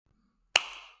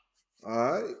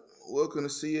All right, welcome to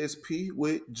CSP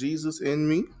with Jesus in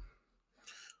me.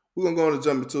 We're gonna go on and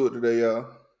jump into it today, y'all.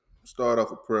 Start off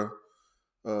with prayer.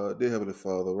 Dear Heavenly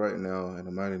Father, right now, in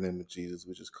the mighty name of Jesus,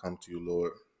 we just come to you,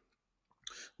 Lord,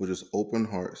 with just open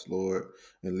hearts, Lord,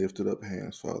 and lifted up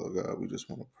hands, Father God. We just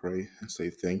want to pray and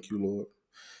say thank you, Lord.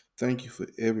 Thank you for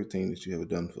everything that you have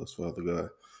done for us, Father God.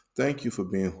 Thank you for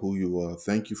being who you are.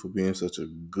 Thank you for being such a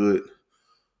good,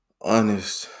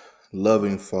 honest,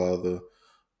 loving Father,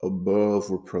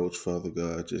 above reproach, Father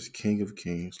God, just King of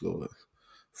Kings, Lord.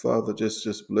 Father,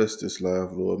 just bless this life,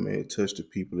 Lord. May it touch the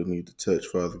people that need to touch,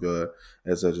 Father God,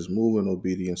 as I just move in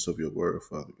obedience of your word,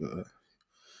 Father God.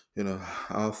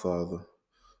 Our Father,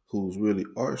 who's really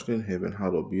arched in heaven,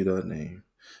 hallowed be thy name.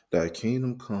 Thy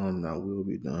kingdom come, thy will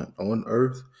be done on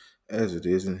earth as it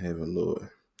is in heaven, Lord.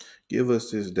 Give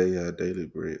us this day our daily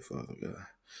bread, Father God.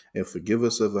 And forgive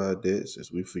us of our debts as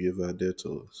we forgive our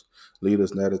debtors. Lead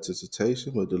us not into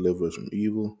temptation, but deliver us from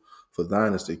evil. For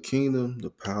thine is the kingdom, the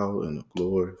power, and the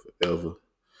glory forever.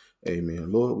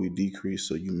 Amen. Lord, we decrease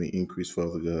so you may increase,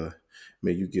 Father God.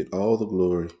 May you get all the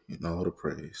glory and all the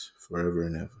praise forever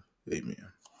and ever.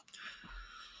 Amen.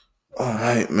 All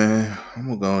right, man. I'm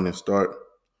going to go on and start.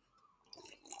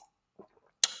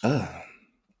 Ah,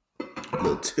 a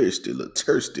little thirsty, little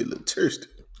thirsty, little thirsty.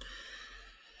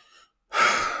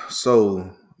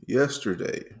 So,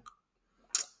 yesterday,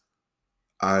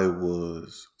 I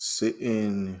was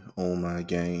sitting on my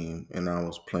game and I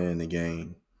was playing the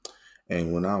game.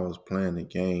 And when I was playing the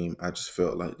game, I just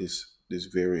felt like this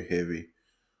very heavy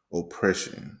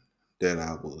oppression that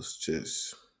I was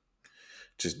just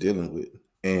dealing with.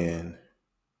 And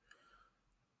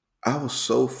I was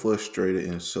so frustrated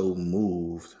and so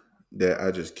moved that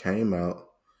I just came out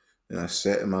and I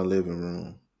sat in my living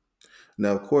room.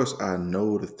 Now, of course, I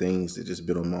know the things that just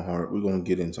been on my heart. We're gonna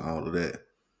get into all of that.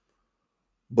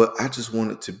 But I just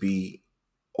wanted to be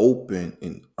open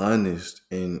and honest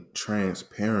and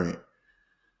transparent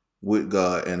with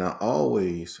God. And I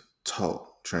always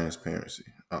talk transparency.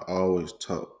 I always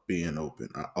talk being open.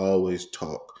 I always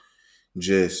talk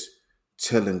just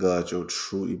telling God your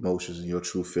true emotions and your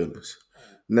true feelings.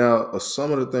 Now,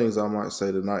 some of the things I might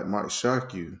say tonight might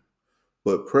shock you,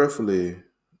 but preferably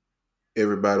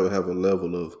everybody will have a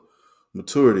level of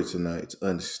maturity tonight to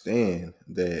understand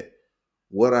that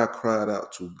what I cried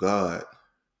out to God,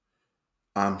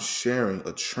 I'm sharing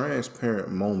a transparent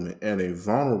moment and a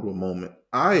vulnerable moment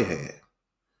I had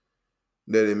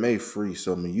that it may free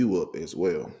some of you up as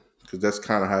well. Because that's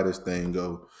kind of how this thing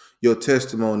go. Your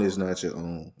testimony is not your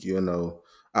own.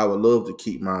 I would love to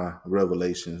keep my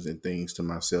revelations and things to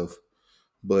myself,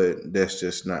 but that's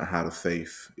just not how the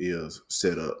faith is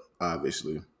set up,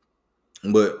 obviously.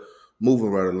 But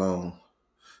moving right along.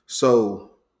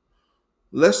 So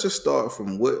let's just start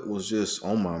from what was just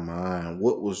on my mind,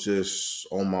 what was just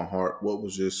on my heart, what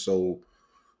was just so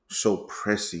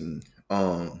pressing.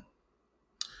 I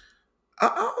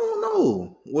don't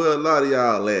know where a lot of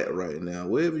y'all at right now.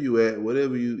 Wherever you at,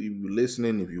 whatever if you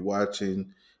listening, if you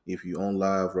watching, if you on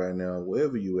live right now,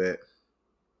 wherever you at,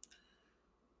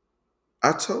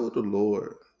 I told the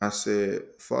Lord, I said,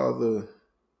 Father,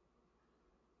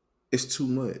 it's too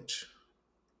much.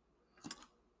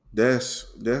 That's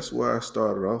where I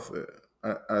started off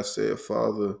at. I said,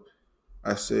 Father,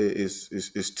 I said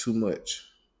it's too much.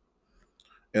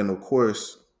 And of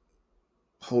course,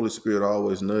 Holy Spirit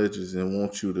always nudges and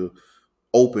wants you to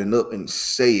open up and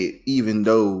say it, even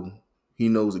though He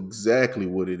knows exactly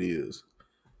what it is.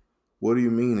 What do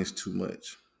you mean it's too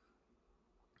much?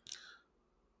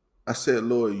 I said,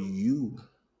 Lord, you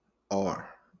are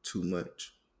too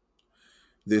much.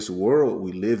 This world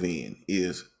we live in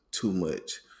is too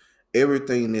much.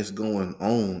 Everything that's going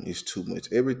on is too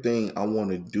much. Everything I want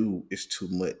to do is too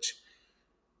much.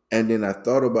 And then I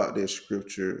thought about that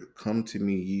scripture, come to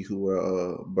me, ye who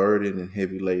are burdened and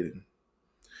heavy laden.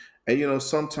 And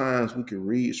sometimes we can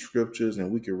read scriptures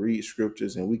and we can read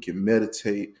scriptures and we can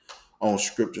meditate on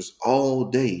scriptures all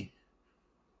day.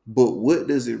 But what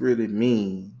does it really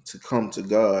mean to come to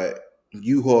God,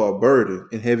 you who are burdened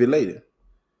and heavy laden?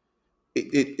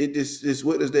 It just is,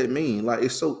 what does that mean? Like,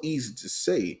 it's so easy to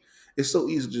say. It's so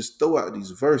easy to just throw out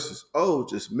these verses. Oh,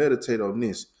 just meditate on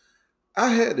this. I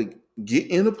had to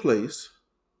get in a place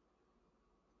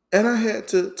and I had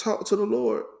to talk to the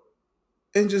Lord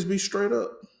and just be straight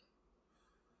up.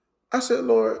 I said,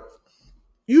 Lord,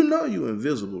 you know you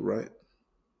invisible, right?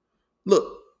 Look,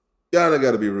 y'all ain't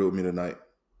got to be real with me tonight.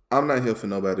 I'm not here for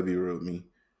nobody to be real with me.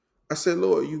 I said,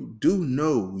 Lord, you do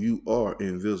know you are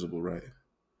invisible, right?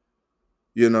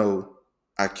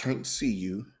 I can't see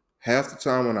you. Half the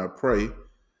time when I pray,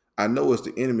 I know it's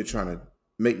the enemy trying to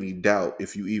make me doubt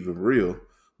if you even real.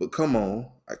 but come on,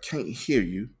 I can't hear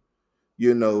you.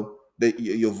 You know, that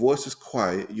your voice is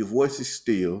quiet, your voice is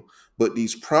still, but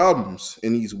these problems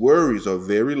and these worries are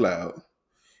very loud.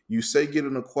 You say get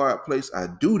in a quiet place, I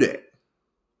do that.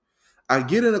 I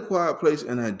get in a quiet place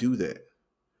and I do that.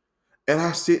 And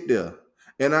I sit there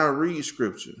and I read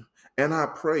scripture and I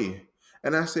pray.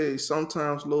 And I say,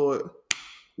 sometimes, Lord,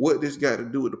 what this got to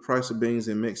do with the price of beans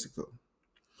in Mexico?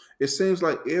 It seems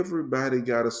like everybody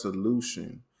got a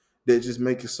solution that just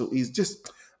make it so easy.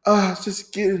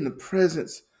 Just get in the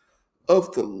presence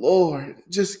of the Lord.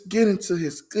 Just get into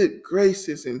his good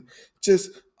graces and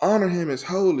just honor him as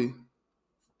holy.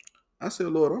 I said,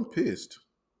 Lord, I'm pissed.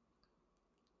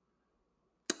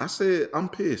 I said, I'm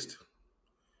pissed.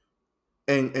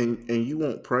 And you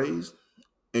want praise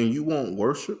and you want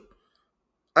worship.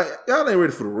 Y'all ain't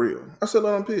ready for the real. I said,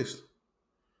 Lord, I'm pissed.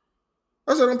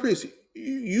 I said, I'm pissed.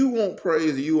 You want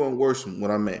praise and you want worship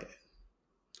when I'm mad.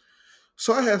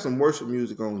 So I had some worship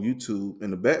music on YouTube in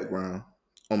the background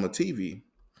on my TV.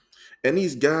 And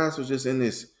these guys was just in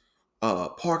this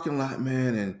parking lot,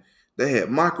 man, and they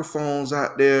had microphones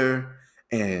out there.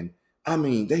 And I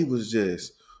mean, they was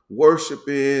just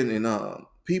worshiping, and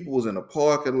people was in the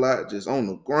parking lot just on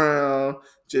the ground,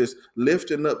 just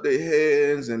lifting up their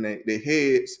hands and their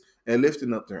heads and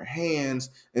lifting up their hands.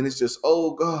 And it's just,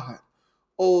 oh God,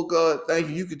 thank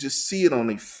you. You could just see it on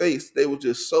their face. They were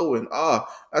just so in awe.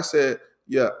 I said,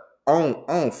 yeah, I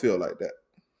don't feel like that.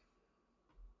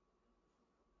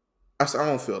 I said, I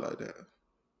don't feel like that.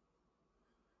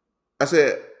 I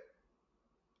said,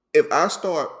 if I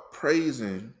start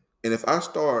praising and if I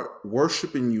start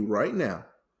worshiping you right now,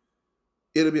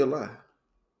 it'll be a lie.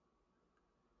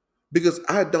 Because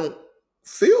I don't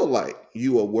feel like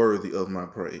you are worthy of my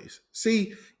praise.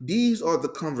 See, these are the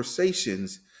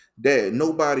conversations that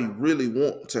nobody really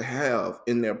want to have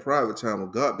in their private time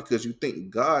with God, because you think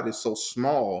God is so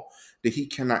small that he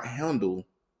cannot handle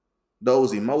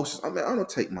those emotions. I mean, I'm gonna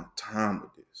take my time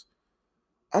with this.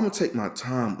 I'm gonna take my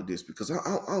time with this because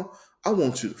I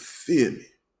want you to feel me.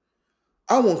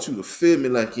 I want you to feel me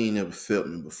like you ain't never felt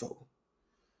me before.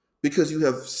 Because you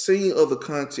have seen other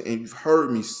content and you've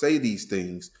heard me say these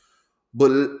things.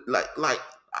 But like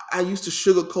I used to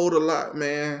sugarcoat a lot,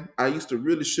 man. I used to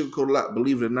really sugarcoat a lot,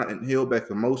 believe it or not, and held back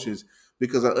emotions,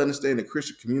 because I understand the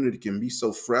Christian community can be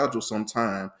so fragile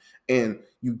sometimes. And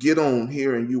you get on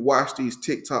here and you watch these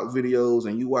TikTok videos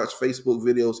and you watch Facebook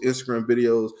videos, Instagram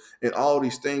videos, and all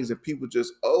these things, and people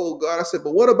just, oh God, I said,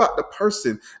 but what about the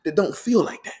person that don't feel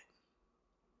like that?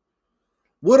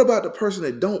 What about the person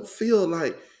that don't feel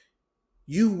like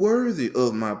you worthy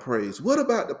of my praise? What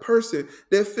about the person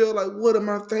that feel like, what am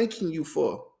I thanking you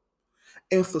for?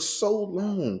 And for so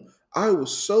long, I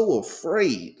was so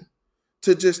afraid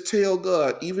to just tell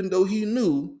God, even though he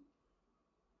knew.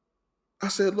 I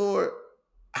said, Lord,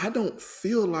 I don't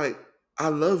feel like I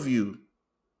love you.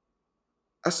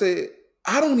 I said,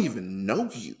 I don't even know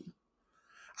you.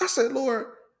 I said, Lord,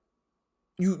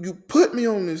 you put me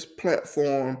on this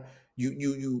platform.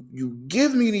 You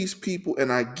give me these people,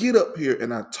 and I get up here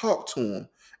and I talk to them,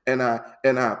 and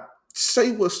I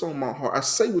say what's on my heart. I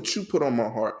say what you put on my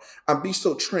heart. I be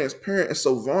so transparent and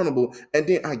so vulnerable, and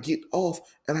then I get off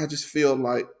and I just feel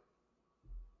like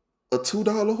a $2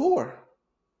 whore.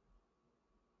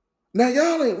 Now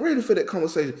y'all ain't ready for that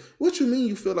conversation. What you mean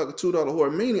you feel like a $2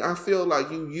 whore? Meaning I feel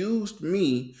like you used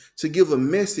me to give a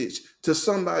message to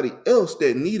somebody else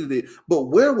that needed it. But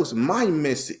where was my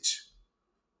message?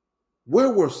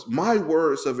 Where was my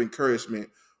words of encouragement?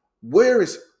 Where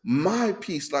is my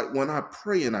peace? Like when I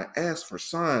pray and I ask for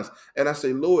signs and I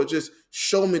say, Lord, just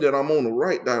show me that I'm on the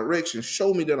right direction.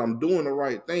 Show me that I'm doing the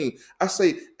right thing. I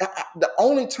say, the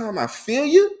only time I feel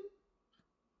you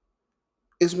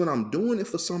is when I'm doing it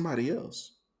for somebody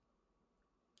else.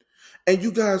 And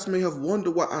you guys may have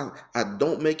wondered why I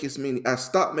don't make as many, I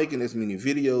stopped making as many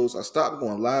videos. I stopped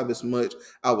going live as much.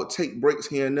 I would take breaks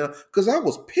here and there because I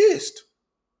was pissed.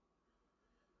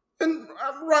 And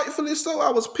rightfully so,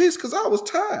 I was pissed because I was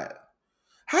tired.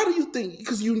 How do you think?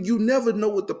 Because you never know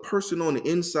what the person on the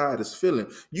inside is feeling.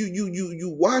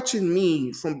 You watching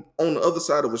me from on the other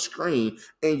side of a screen,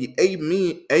 and you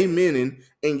amening,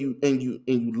 and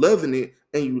you loving it,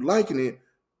 and you liking it,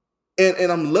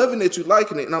 and I'm loving that you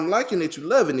liking it, and I'm liking that you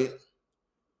loving it.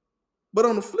 But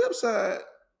on the flip side,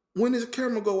 when this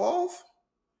camera go off,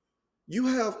 you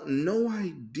have no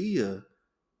idea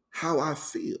how I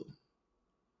feel.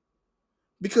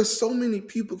 Because so many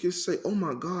people can say, oh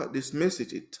my God, this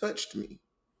message, it touched me.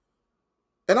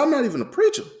 And I'm not even a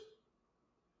preacher.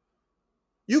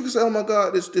 You can say, oh my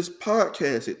God, this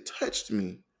podcast, it touched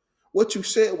me. What you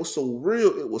said was so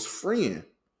real, it was freeing.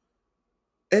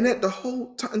 And at the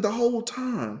whole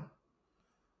time,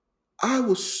 I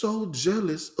was so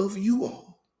jealous of you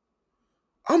all.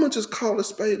 I'm gonna just call a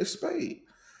spade a spade.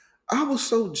 I was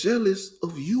so jealous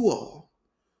of you all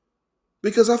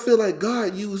because I feel like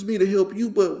God used me to help you,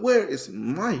 but where is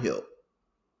my help?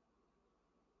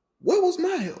 Where was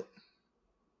my help?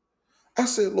 I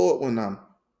said, Lord, when I'm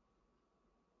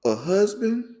a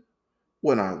husband,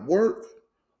 when I work,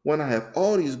 when I have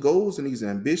all these goals and these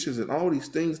ambitions and all these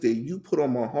things that you put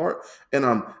on my heart, and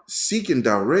I'm seeking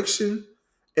direction,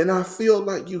 and I feel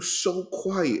like you so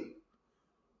quiet.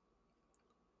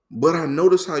 But I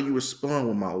notice how you respond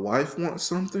when my wife wants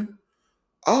something.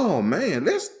 Oh man,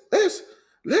 let's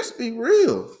be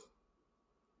real.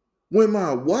 When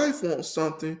my wife wants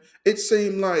something, it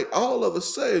seemed like all of a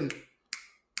sudden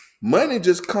money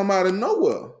just come out of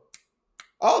nowhere.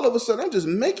 All of a sudden, I'm just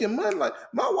making money. Like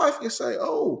my wife can say,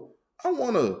 "Oh, I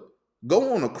want to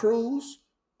go on a cruise.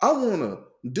 I want to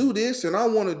do this and I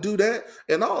want to do that,"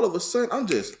 and all of a sudden,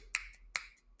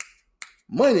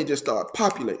 money just start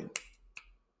populating.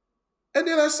 And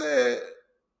then I said,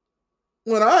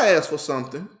 when I ask for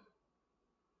something,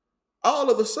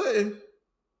 all of a sudden,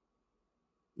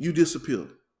 you disappear.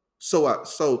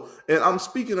 And I'm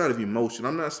speaking out of emotion.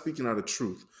 I'm not speaking out of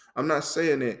truth. I'm not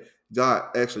saying that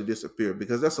God actually disappeared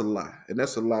because that's a lie, and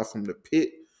that's a lie from the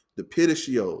pit of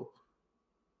Sheol.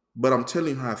 But I'm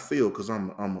telling you how I feel because I'm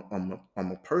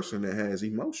a person that has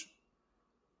emotion.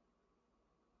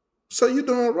 So you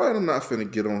doing right. I'm not finna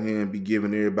get on here and be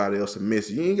giving everybody else a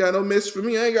message. You ain't got no message for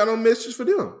me. I ain't got no message for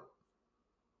them.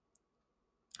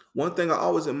 One thing I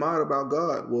always admired about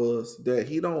God was that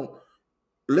He don't.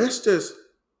 Let's just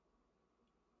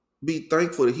be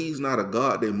thankful that He's not a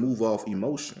God that move off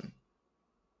emotion.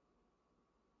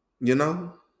 You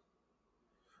know,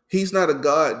 He's not a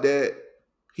God that.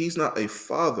 He's not a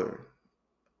Father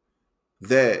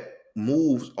that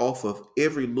moves off of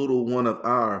every little one of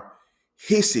our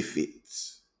hissy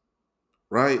fits,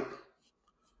 right?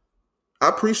 I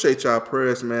appreciate y'all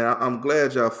prayers, man. I'm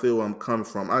glad y'all feel where I'm coming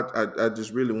from. I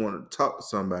just really wanted to talk to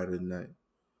somebody tonight.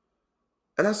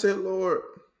 And I said, Lord,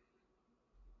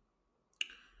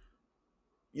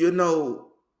 you know,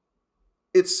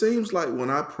 it seems like when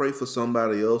I pray for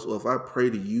somebody else, or if I pray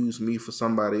to use me for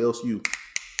somebody else,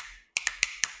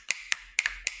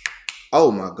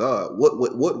 oh my God, what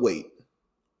wait?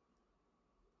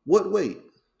 What wait?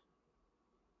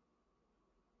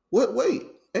 What wait?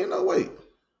 Ain't no wait.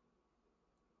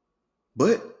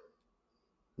 But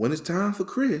when it's time for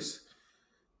Chris,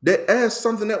 that adds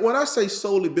something that when I say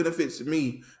solely benefits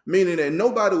me, meaning that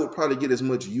nobody would probably get as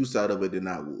much use out of it than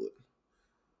I would.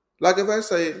 Like if I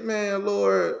say, man,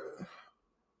 Lord,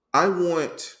 I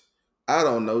want, I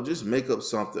don't know, just make up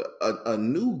something, a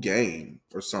new game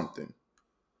or something.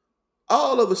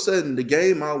 All of a sudden, the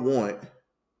game I want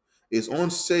is on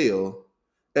sale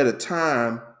at a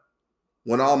time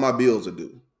when all my bills are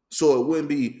due. So it wouldn't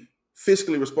be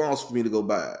fiscally responsible for me to go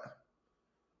buy it.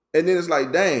 And then it's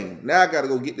like, dang, now I got to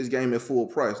go get this game at full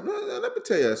price. No, let me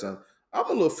tell you something. I'm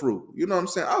a little frugal. You know what I'm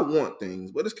saying? I want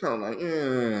things, but it's kind of like,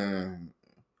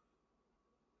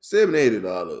 $70,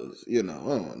 $80. You know,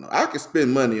 I don't know. I can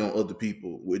spend money on other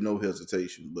people with no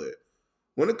hesitation, but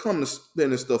when it comes to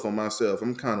spending stuff on myself,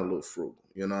 I'm kind of a little frugal.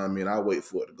 You know what I mean? I wait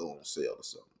for it to go on sale or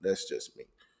something. That's just me.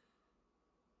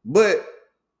 But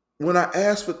when I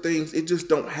ask for things, it just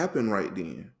don't happen right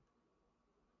then.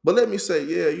 But let me say,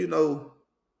 yeah,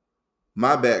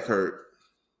 my back hurt.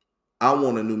 I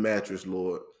want a new mattress,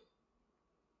 Lord.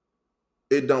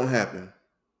 It don't happen.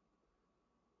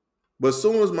 But as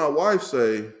soon as my wife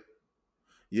say,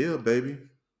 yeah, baby,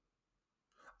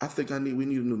 I think we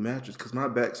need a new mattress because my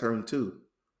back's hurting too.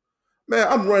 Man,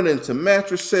 I'm running to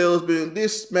mattress salesman,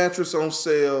 this mattress on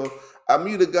sale. I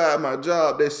meet a guy at my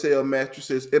job that sell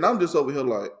mattresses, and I'm just over here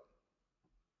like,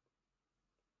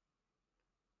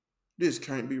 this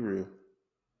can't be real.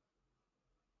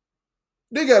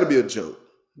 There gotta be a joke.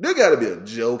 There gotta be a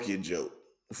jokey joke.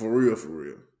 For real, for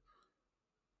real.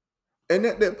 And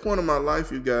at that point in my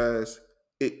life, you guys,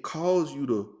 it calls you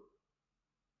to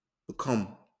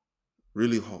become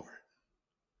really hard.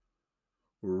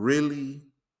 Really,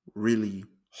 really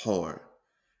hard.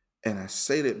 And I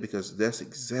say that because that's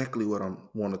exactly what I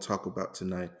want to talk about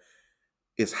tonight.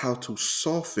 Is how to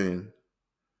soften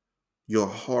your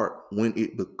heart when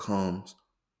it becomes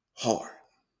hard.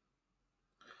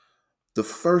 The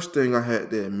first thing I had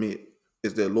to admit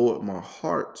is that, Lord, my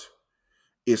heart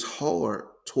is hard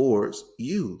towards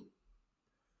you.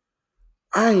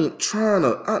 I ain't trying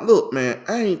to, look, man,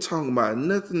 I ain't talking about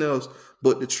nothing else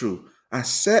but the truth. I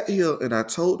sat here and I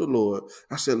told the Lord,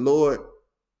 I said, Lord,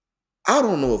 I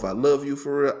don't know if I love you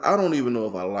for real. I don't even know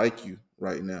if I like you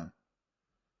right now.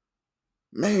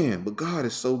 Man, but God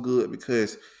is so good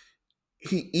because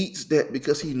he eats that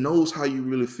because he knows how you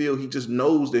really feel. He just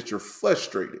knows that you're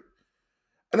frustrated.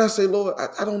 And I say, Lord,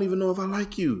 I don't even know if I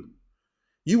like you.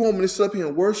 You want me to sit up here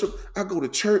and worship? I go to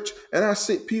church and I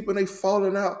see people and they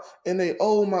falling out and they,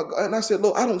 oh my God. And I said,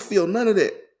 Lord, I don't feel none of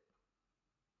that.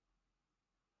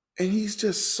 And he's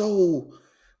just so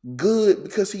good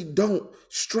because he don't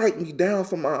strike me down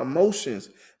for my emotions.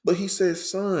 But he says,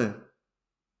 son,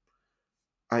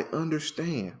 I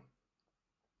understand.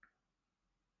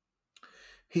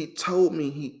 He told me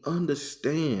he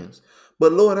understands.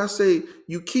 But Lord, I say,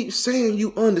 you keep saying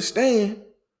you understand.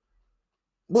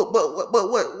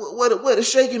 What a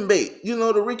shake and bake? You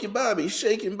know, the Ricky Bobby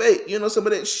shake and bake. You know, some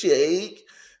of that shake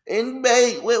and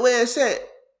bake. Where it's at?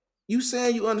 You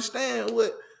saying you understand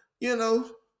what, you know?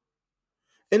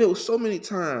 And it was so many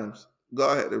times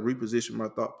God had to reposition my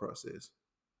thought process.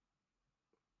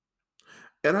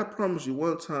 And I promise you,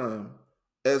 one time,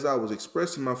 as I was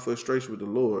expressing my frustration with the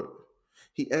Lord,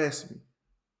 he asked me,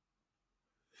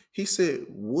 he said,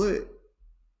 what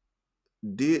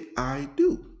did I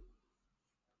do?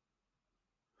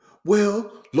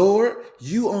 Well, Lord,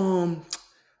 you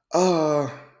uh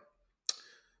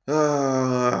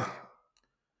uh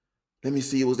let me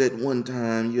see, it was that one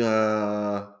time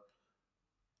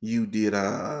you did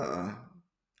and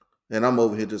I'm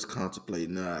over here just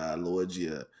contemplating, Lord,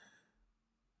 yeah.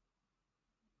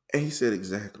 And he said,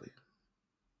 exactly.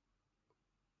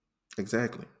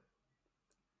 Exactly.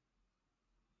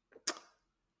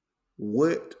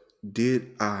 What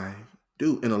did I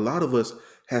do? And a lot of us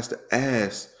has to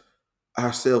ask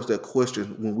ourselves that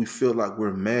question when we feel like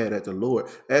we're mad at the Lord.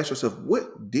 Ask yourself,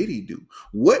 what did he do?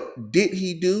 What did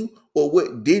he do or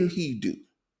what didn't he do?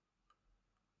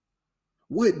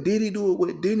 What did he do or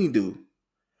what didn't he do?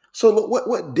 So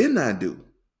what didn't I do?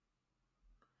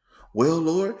 Well,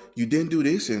 Lord, you didn't do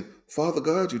this, and Father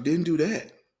God, you didn't do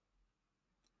that.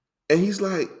 And he's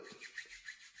like,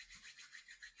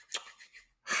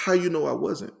 how you know I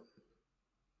wasn't?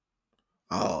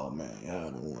 Oh man,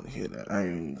 y'all don't want to hear that. I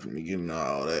ain't even getting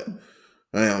all that.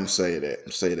 I'm say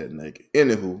that. Say that naked.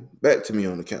 Anywho, back to me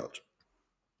on the couch.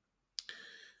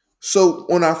 So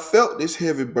when I felt this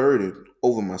heavy burden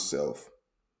over myself,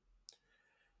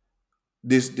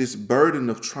 this burden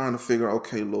of trying to figure out,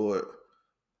 okay, Lord,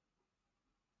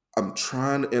 I'm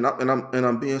trying to, and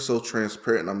I'm being so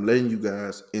transparent. I'm letting you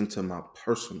guys into my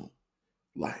personal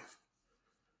life,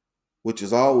 which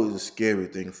is always a scary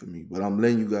thing for me. But I'm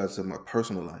letting you guys into my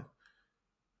personal life.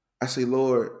 I say,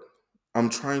 Lord, I'm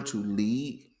trying to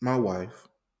lead my wife,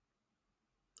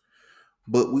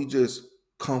 but we just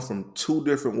come from two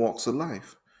different walks of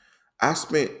life. I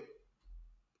spent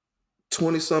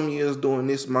 20 some years doing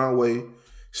this my way.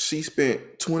 She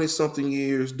spent 20 something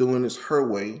years doing this her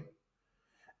way.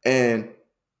 And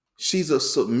she's a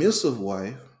submissive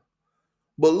wife.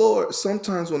 But Lord,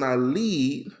 sometimes when I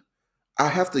lead, I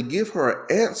have to give her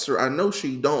an answer I know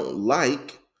she don't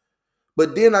like,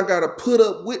 but then I got to put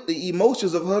up with the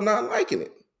emotions of her not liking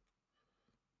it.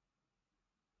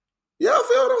 Y'all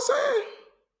feel what I'm saying?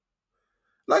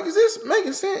 Like, is this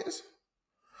making sense?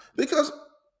 Because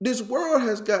this world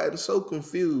has gotten so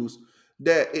confused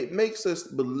that it makes us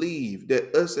believe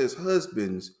that us as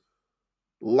husbands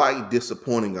like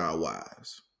disappointing our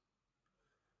wives.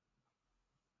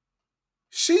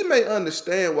 She may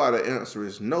understand why the answer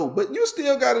is no, but you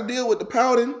still got to deal with the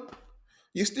pouting.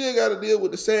 You still got to deal with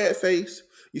the sad face.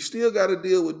 You still got to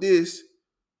deal with this.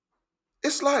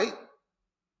 It's like,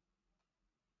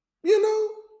 you know,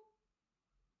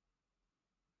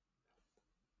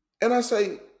 and I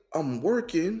say, I'm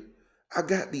working. I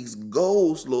got these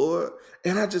goals, Lord.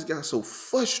 And I just got so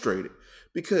frustrated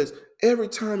because every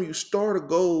time you start a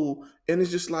goal and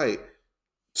it's just like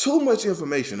too much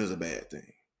information is a bad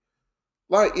thing.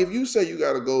 Like if you say you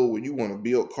got a goal when you want to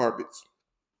build carpets,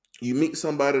 you meet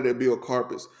somebody that build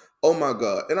carpets. Oh my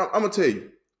God. And I'm going to tell you,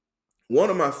 one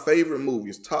of my favorite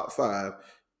movies, top 5,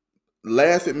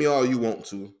 laugh at me all you want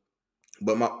to,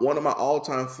 but one of my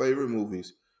all-time favorite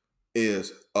movies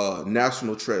is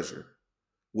National Treasure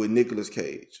with Nicolas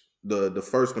Cage, the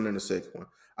first one and the second one.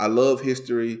 I love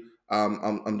history.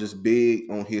 I'm just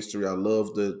big on history. I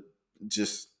love the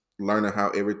just learning how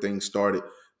everything started.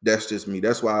 That's just me.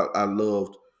 That's why I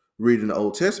loved reading the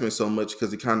Old Testament so much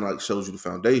because it kind of like shows you the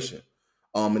foundation.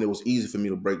 And it was easy for me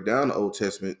to break down the Old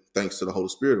Testament thanks to the Holy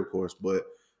Spirit, of course. But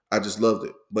I just loved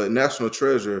it. But National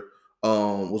Treasure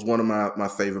was one of my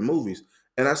favorite movies.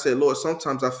 And I said, Lord,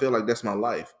 sometimes I feel like that's my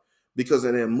life because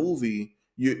in that movie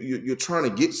you're trying to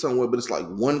get somewhere, but it's like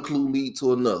one clue lead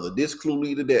to another. This clue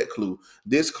lead to that clue.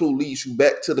 This clue leads you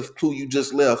back to the clue you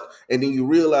just left, and then you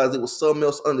realize it was something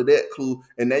else under that clue,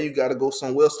 and now you got to go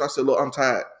somewhere else. So I said, look, I'm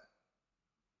tired.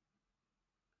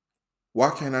 Why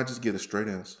can't I just get a straight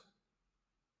answer?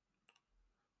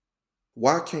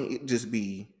 Why can't it just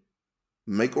be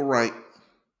make a right,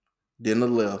 then a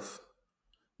left,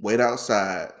 wait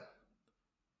outside,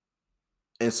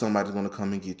 and somebody's gonna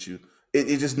come and get you?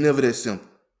 It's just never that simple.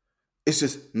 It's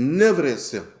just never that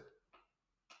simple.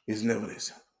 It's never that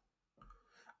simple.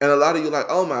 And a lot of you like,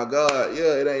 oh my God,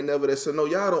 yeah, it ain't never that simple.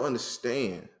 No, y'all don't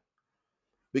understand.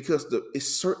 Because it's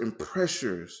certain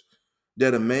pressures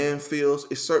that a man feels,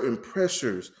 it's certain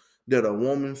pressures that a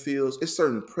woman feels, it's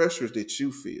certain pressures that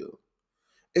you feel.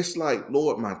 It's like,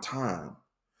 Lord, my time.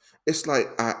 It's like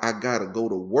I gotta go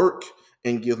to work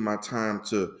and give my time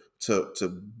to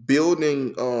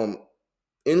building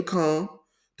income,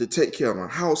 to take care of my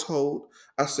household.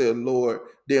 I said, Lord,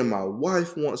 then my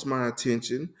wife wants my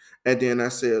attention. And then I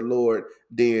said, Lord,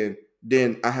 then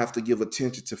I have to give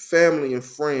attention to family and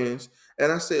friends.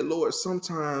 And I said, Lord,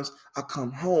 sometimes I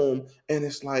come home and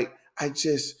it's like I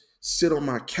just sit on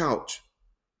my couch.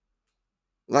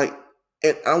 Like,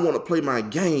 and I want to play my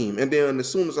game. And then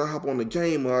as soon as I hop on the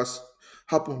game or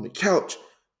hop on the couch,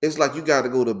 it's like you got to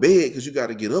go to bed because you got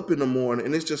to get up in the morning.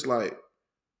 And it's just like,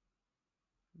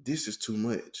 this is too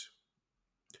much.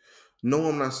 No,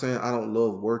 I'm not saying I don't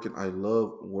love working. I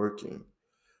love working.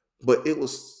 But it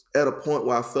was at a point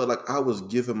where I felt like I was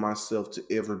giving myself to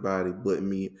everybody but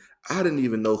me. I didn't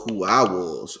even know who I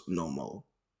was no more.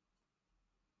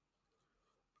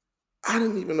 I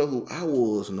didn't even know who I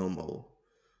was no more.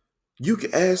 You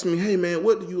can ask me, hey man,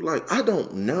 what do you like? I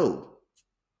don't know.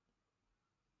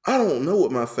 I don't know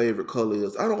what my favorite color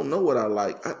is. I don't know what I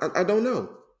like. I don't know.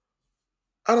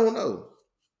 I don't know.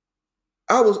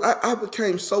 I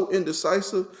became so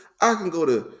indecisive. I can go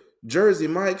to Jersey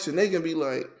Mike's and they can be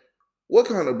like, what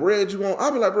kind of bread you want?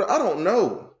 I'll be like, bro, I don't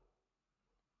know.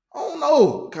 I don't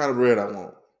know what kind of bread I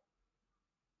want.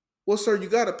 Well, sir, you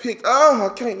gotta pick. Oh,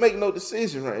 I can't make no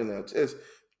decision right now. Just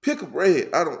pick a bread.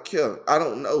 I don't care. I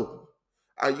don't know.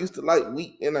 I used to like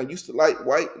wheat and I used to like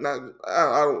white, and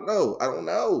I don't know. I don't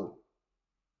know.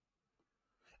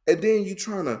 And then you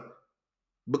trying to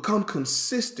become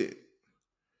consistent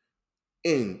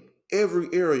in every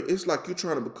area. It's like you're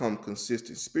trying to become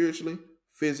consistent spiritually,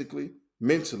 physically,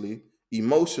 mentally,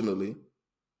 emotionally.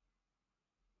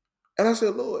 And I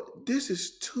said, Lord, this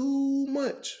is too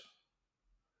much.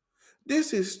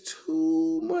 This is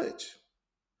too much.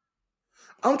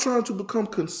 I'm trying to become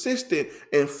consistent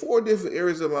in 4 different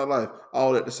areas of my life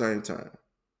all at the same time.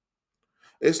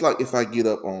 It's like if I get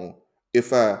up on,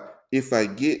 if I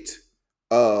get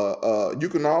you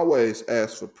can always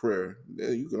ask for prayer.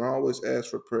 You can always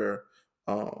ask for prayer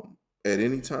at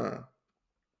any time.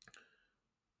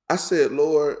 I said,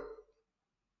 Lord,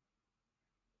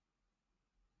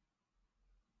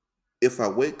 if I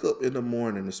wake up in the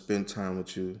morning to spend time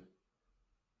with you,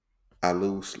 I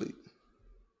lose sleep.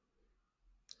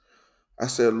 I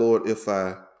said, Lord, if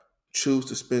I choose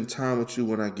to spend time with you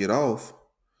when I get off,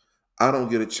 I don't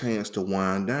get a chance to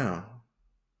wind down.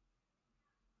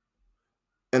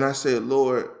 And I said,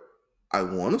 Lord, I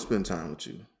want to spend time with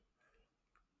you,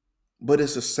 but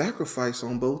it's a sacrifice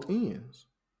on both ends.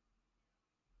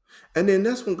 And then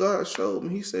that's when God showed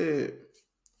me, He said,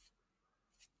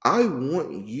 I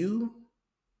want you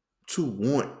to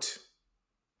want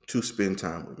to spend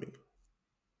time with me.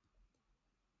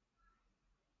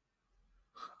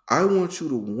 I want you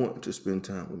to want to spend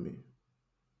time with me.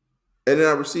 And then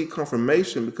I received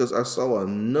confirmation because I saw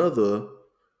another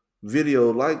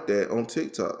video like that on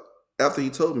TikTok after He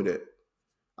told me that.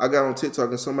 I got on TikTok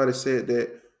and somebody said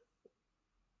that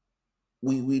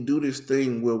we do this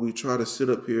thing where we try to sit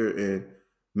up here and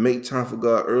make time for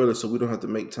God early so we don't have to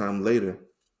make time later.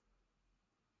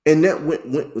 And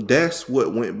that's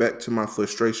what went back to my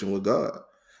frustration with God.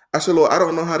 I said, Lord, I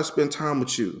don't know how to spend time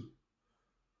with you.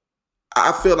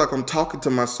 I feel like I'm talking to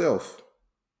myself.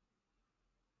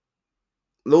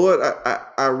 Lord,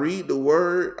 I read the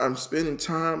word, I'm spending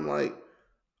time, like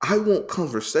I want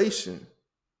conversation.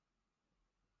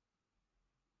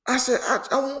 I said,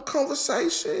 I want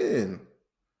conversation.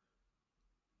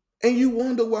 And you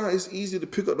wonder why it's easy to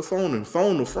pick up the phone and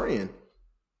phone a friend.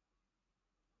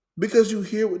 Because you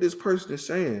hear what this person is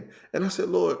saying. And I said,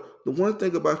 Lord, the one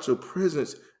thing about your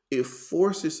presence, it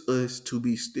forces us to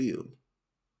be still.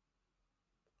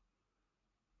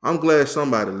 I'm glad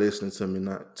somebody listening to me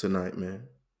not tonight, man.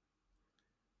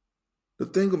 The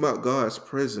thing about God's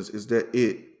presence is that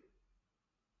it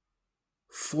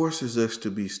forces us to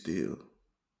be still.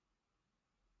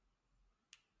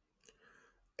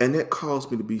 And that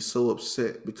caused me to be so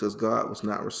upset because God was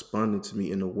not responding to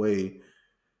me in the way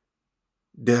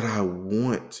that I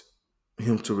want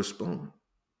him to respond.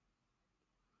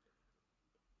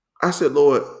 I said,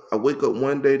 Lord, I wake up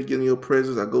one day to get in your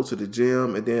presence. I go to the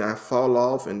gym and then I fall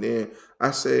off. And then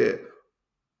I said,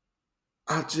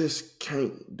 I just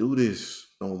can't do this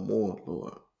no more,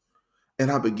 Lord.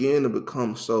 And I began to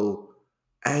become so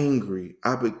angry.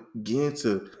 I began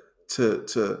to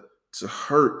to to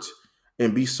hurt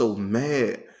and be so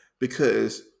mad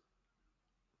because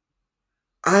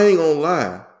I ain't gonna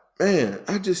lie, man.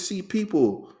 I just see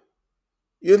people,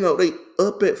 they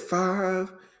up at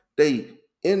 5, they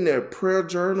in their prayer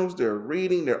journals, they're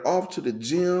reading, they're off to the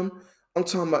gym. I'm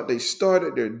talking about they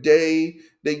started their day,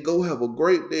 they go have a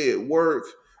great day at work.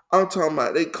 I'm talking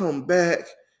about they come back,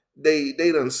 they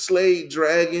done slayed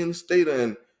dragons, they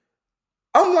done.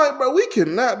 I'm like, bro, we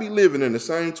cannot be living in the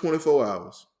same 24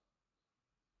 hours.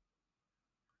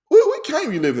 We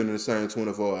can't be living in the same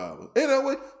 24 hours. Ain't no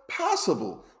way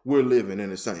possible we're living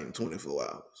in the same 24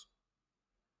 hours.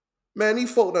 Man,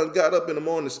 these folk done got up in the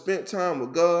morning, spent time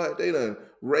with God. They done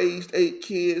raised 8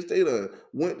 kids. They done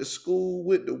went to school,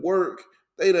 went to work.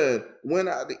 They done went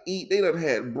out to eat. They done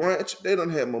had brunch. They done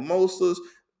had mimosas.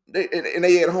 And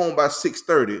they at home by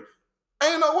 6:30.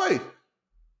 Ain't no way.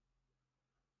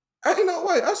 Ain't no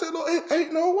way. I said, Lord,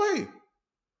 ain't no way.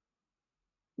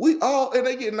 We all, and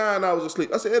they get 9 hours of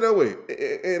sleep. I said, ain't no way.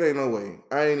 It ain't no way.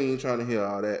 I ain't even trying to hear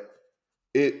all that.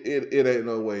 It ain't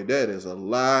no way. That is a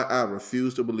lie. I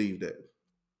refuse to believe that.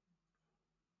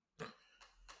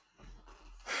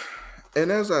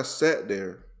 And as I sat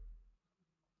there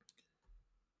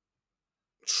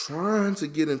trying to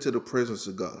get into the presence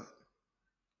of God,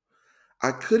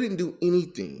 I couldn't do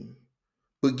anything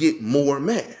but get more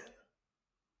mad.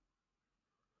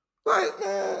 Like,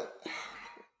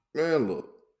 man, look.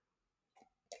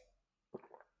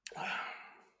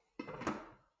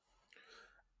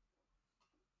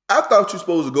 I thought you're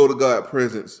supposed to go to God's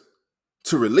presence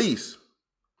to release.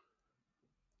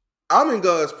 I'm in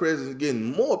God's presence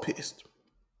getting more pissed.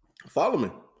 Follow me.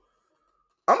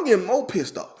 I'm getting more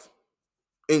pissed off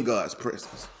in God's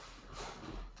presence.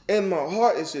 And my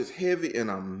heart is just heavy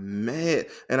and I'm mad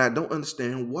and I don't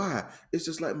understand why. It's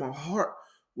just like my heart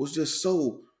was just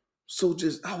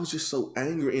I was just so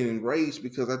angry and enraged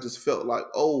because I just felt like,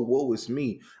 oh, woe is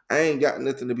me. I ain't got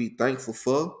nothing to be thankful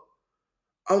for.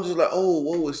 I was just like, oh,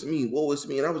 woe is me, woe is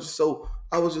me. And I was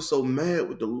just so mad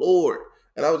with the Lord.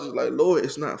 And I was just like, Lord,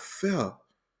 it's not fair.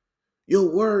 Your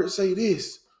words say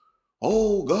this.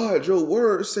 Oh God, your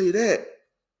words say that.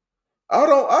 I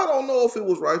don't know if it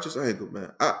was righteous anger,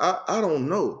 man. I don't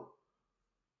know.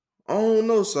 I don't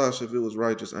know, Sasha, if it was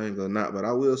righteous anger or not, but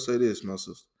I will say this, my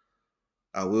sister.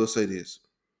 I will say this.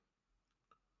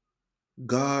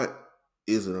 God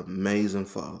is an amazing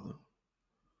father.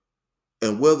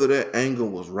 And whether that anger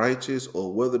was righteous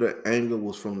or whether that anger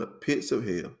was from the pits of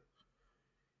hell,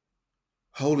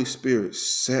 Holy Spirit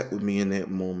sat with me in that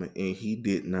moment and he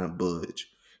did not budge.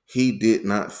 He did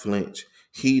not flinch.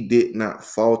 He did not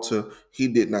falter. He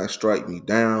did not strike me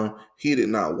down. He did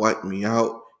not wipe me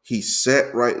out. He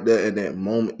sat right there in that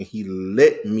moment and he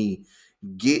let me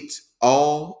get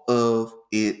all of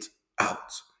it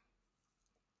out.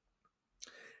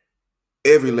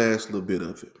 Every last little bit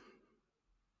of it.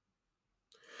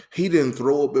 He didn't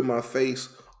throw up in my face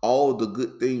all the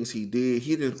good things he did.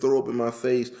 He didn't throw up in my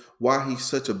face why he's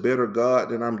such a better God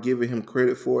than I'm giving him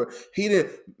credit for. He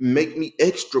didn't make me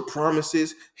extra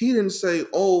promises. He didn't say,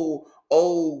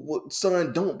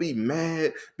 son, don't be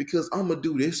mad because I'm going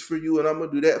to do this for you and I'm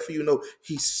going to do that for you. No,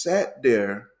 he sat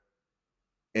there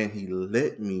and he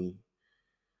let me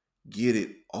get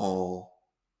it all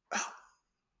out.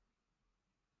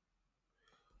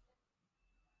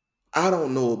 I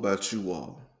don't know about you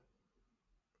all,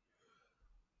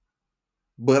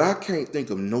 but I can't think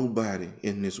of nobody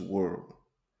in this world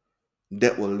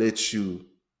that will let you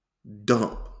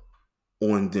dump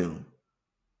on them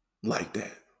like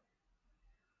that.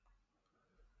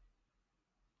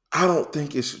 I don't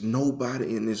think it's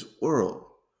nobody in this world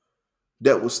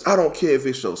I don't care if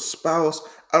it's your spouse,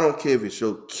 I don't care if it's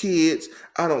your kids,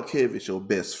 I don't care if it's your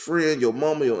best friend, your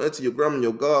mama, your auntie, your grandma,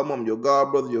 your godmama, your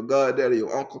godbrother, your goddaddy,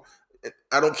 your uncle.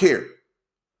 I don't care.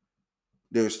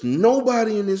 There's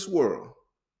nobody in this world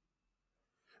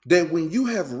that when you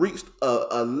have reached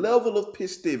a level of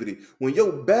festivity, when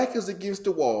your back is against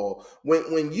the wall,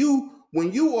 when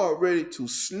you are ready to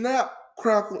snap,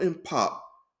 crackle, and pop,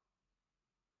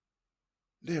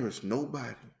 there is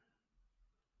nobody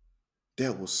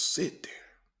that will sit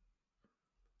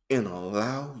there and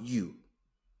allow you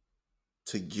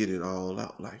to get it all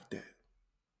out like that.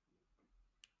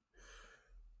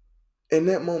 In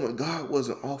that moment, God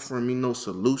wasn't offering me no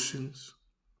solutions.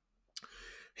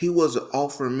 He wasn't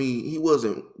offering me, he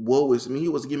wasn't woe is me. He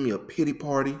wasn't giving me a pity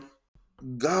party.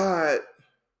 God,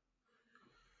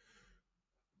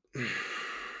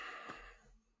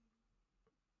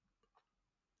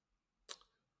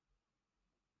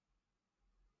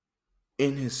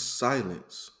 in his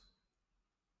silence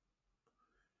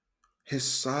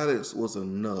was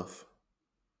enough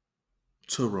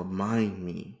to remind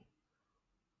me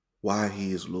why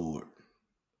he is Lord.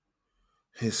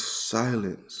 His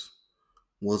silence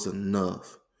was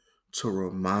enough to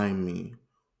remind me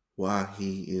why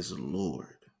he is Lord.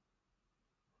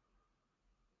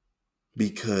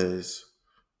 Because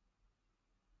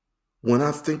when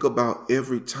I think about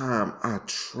every time I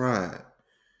tried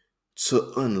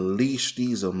to unleash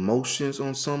these emotions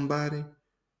on somebody,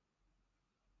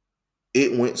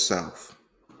 it went south.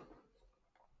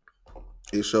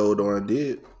 It showed darn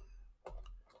did.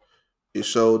 It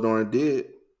showed darn did.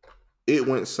 It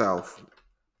went south.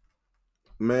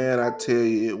 Man, I tell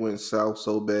you, it went south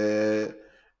so bad.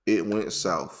 It went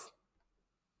south.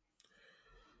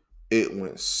 It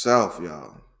went south,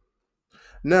 y'all.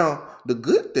 Now, the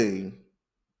good thing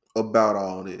about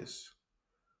all this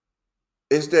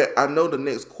is that I know the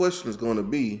next question is going to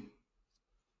be,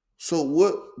 so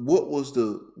what was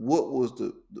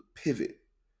the pivot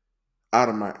out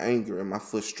of my anger and my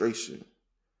frustration?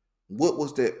 What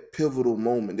was that pivotal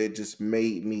moment that just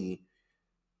made me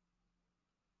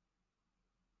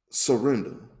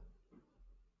surrender?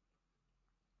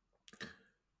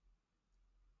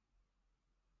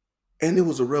 And it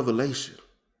was a revelation.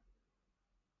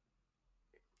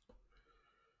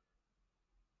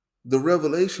 The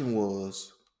revelation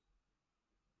was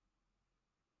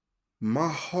my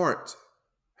heart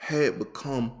had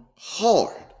become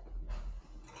hard.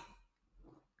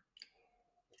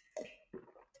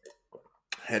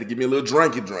 Had to give me a little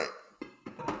drinky drink.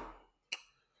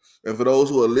 And for those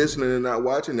who are listening and not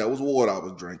watching, that was water I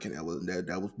was drinking. That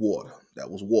was water. That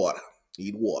was water.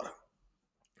 Eat water.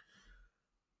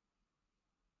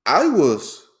 I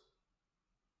was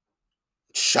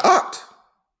shocked.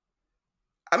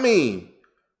 I mean,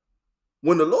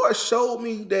 when the Lord showed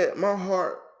me that my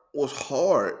heart was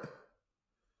hard,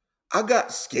 I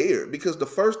got scared because the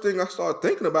first thing I started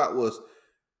thinking about was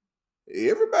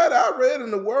everybody I read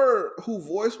in the Word whose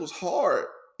voice was hard.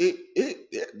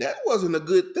 That wasn't a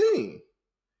good thing.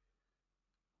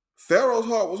 Pharaoh's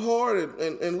heart was hard,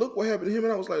 and look what happened to him.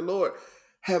 And I was like, Lord,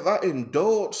 have I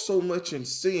indulged so much in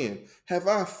sin? Have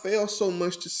I failed so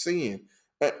much to sin?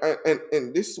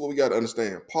 And this is what we got to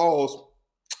understand. Pause,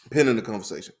 pen in the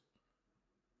conversation.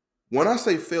 When I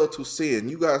say fail to sin,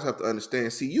 you guys have to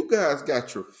understand. See, you guys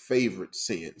got your favorite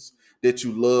sins that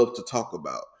you love to talk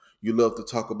about. You love to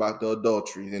talk about the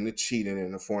adultery and the cheating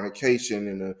and the fornication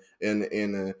and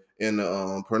the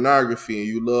pornography. And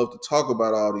you love to talk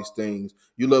about all these things.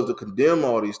 You love to condemn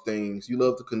all these things. You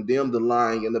love to condemn the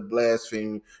lying and the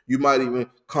blasphemy. You might even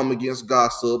come against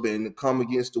gossip and come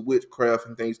against the witchcraft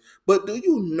and things. But do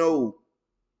you know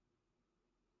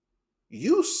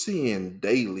you sin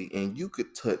daily and you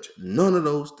could touch none of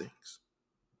those things?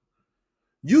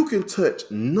 You can touch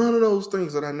none of those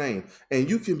things that I named, and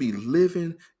you can be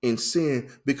living in sin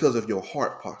because of your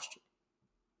heart posture.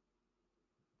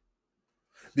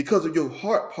 Because of your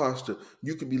heart posture,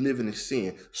 you can be living in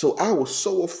sin. So I was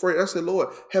so afraid. I said, Lord,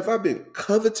 have I been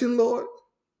coveting, Lord?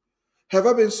 Have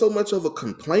I been so much of a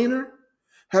complainer?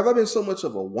 Have I been so much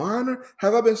of a whiner?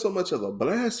 Have I been so much of a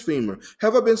blasphemer?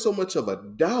 Have I been so much of a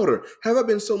doubter? Have I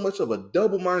been so much of a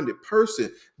double minded person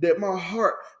that my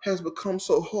heart has become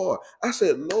so hard? I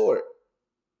said, Lord,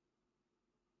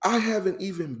 I haven't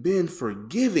even been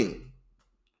forgiving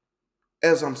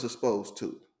as I'm supposed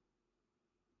to.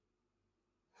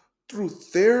 Through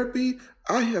therapy,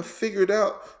 I have figured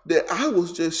out that I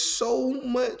was just so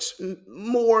much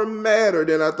more madder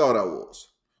than I thought I was.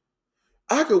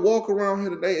 I could walk around here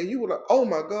today and you were like, oh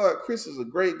my God, Chris is a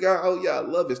great guy. Oh yeah, I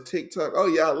love his TikTok. Oh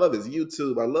yeah, I love his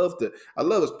YouTube. I love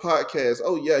his podcast.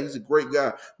 Oh yeah, he's a great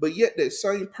guy. But yet that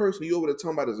same person you over there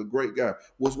talking about is a great guy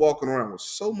was walking around with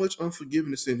so much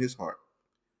unforgiveness in his heart.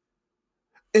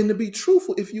 And to be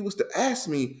truthful, if you was to ask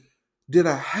me, did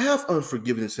I have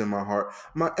unforgiveness in my heart?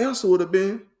 My answer would have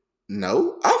been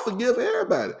no. I forgive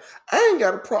everybody. I ain't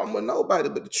got a problem with nobody.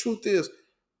 But the truth is,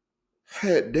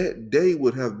 had that day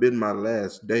would have been my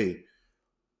last day,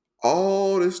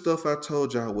 all this stuff I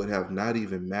told y'all would have not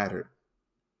even mattered.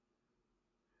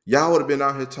 Y'all would have been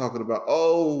out here talking about,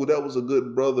 oh, that was a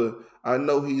good brother. I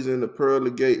know he's in the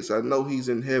pearly gates. I know he's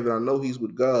in heaven. I know he's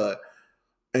with God.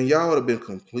 And y'all would have been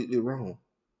completely wrong.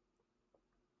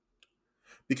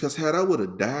 Because had I would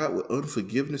have died with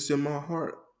unforgiveness in my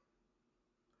heart,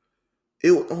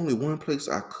 it was only one place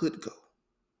I could go.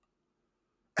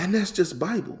 And that's just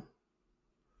Bible.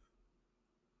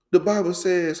 The Bible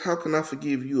says, how can I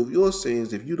forgive you of your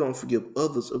sins if you don't forgive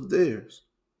others of theirs?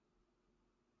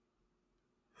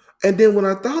 And then when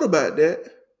I thought about that,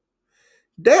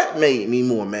 that made me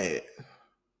more mad.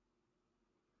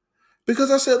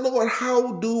 Because I said, Lord,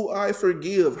 how do I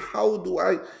forgive?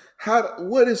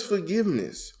 What is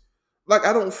forgiveness? Like,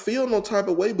 I don't feel no type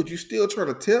of way, but you still trying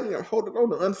to tell me I'm holding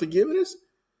on to unforgiveness?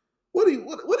 What are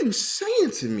you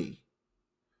saying to me?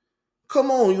 Come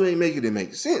on, you ain't making it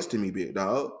make sense to me, big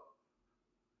dog.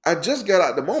 I just got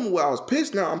out the moment where I was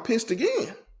pissed. Now I'm pissed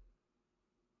again.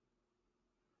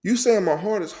 You saying my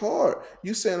heart is hard.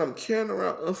 You saying I'm carrying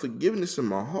around unforgiveness in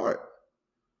my heart.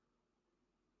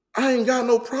 I ain't got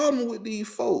no problem with these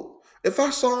folk. If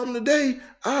I saw them today,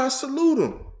 I salute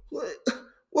them.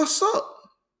 What's up?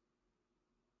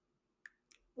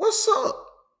 What's up?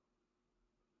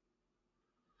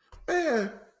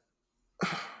 Man,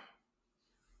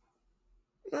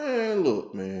 man,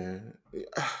 look, man.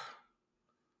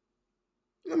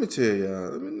 Let me tell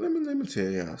y'all. Let me tell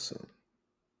y'all something.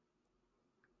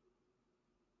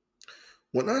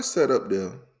 When I sat up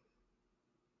there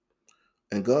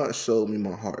and God showed me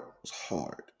my heart was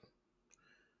hard,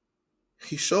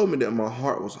 He showed me that my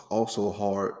heart was also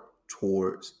hard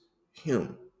towards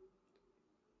Him.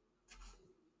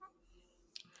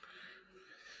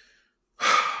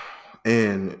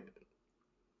 And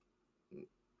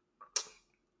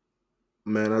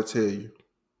man, I tell you,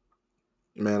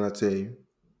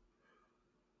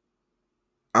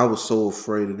 I was so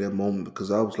afraid of that moment because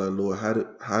I was like, Lord,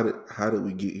 how did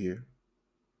we get here?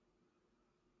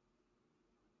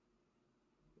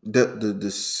 That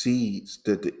the seeds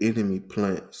that the enemy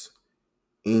plants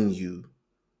in you,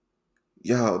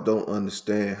 y'all don't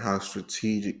understand how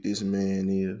strategic this man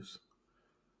is.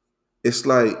 It's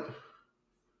like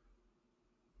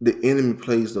the enemy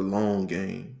plays the long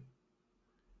game.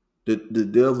 The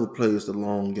devil plays the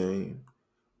long game.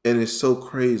 And it's so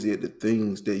crazy at the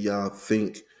things that y'all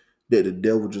think that the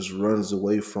devil just runs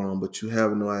away from, but you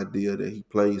have no idea that he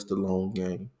plays the long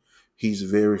game. He's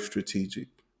very strategic.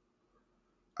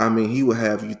 I mean, he will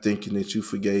have you thinking that you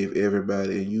forgave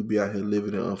everybody and you be out here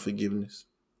living in unforgiveness.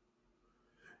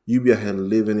 You be out here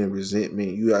living in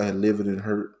resentment. You out here living in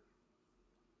hurt.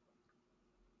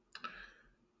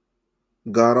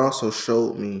 God also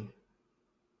showed me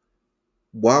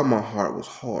why my heart was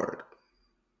hard.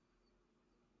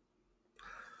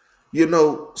 You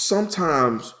know,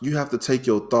 sometimes you have to take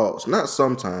your thoughts, not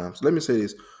sometimes, let me say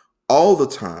this, all the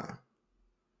time,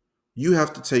 you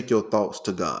have to take your thoughts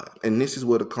to God. And this is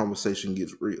where the conversation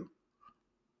gets real.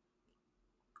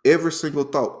 Every single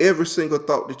thought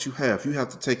that you have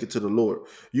to take it to the Lord.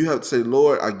 You have to say,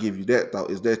 Lord, I give you that thought.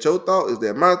 Is that your thought? Is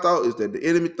that my thought? Is that the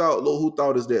enemy thought? Lord, who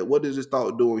thought is that? What is this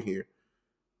thought doing here?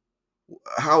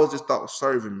 How is this thought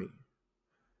serving me?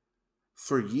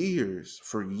 For years,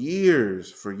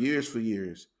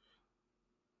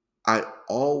 I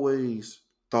always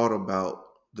thought about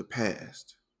the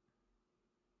past.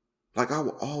 Like, I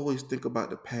would always think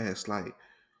about the past, like,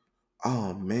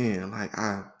 oh man, like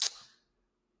I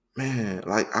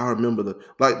remember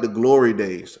the glory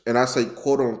days. And I say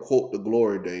quote unquote the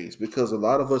glory days because a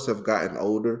lot of us have gotten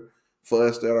older. For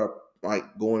us that are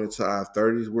like going into our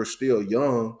 30s, we're still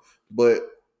young, but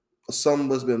some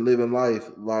of us been living life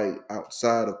like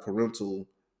outside of parental,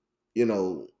 you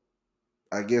know,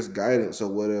 I guess guidance or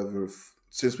whatever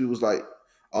since we was like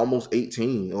almost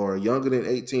 18 or younger than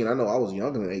 18. I know I was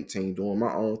younger than 18 doing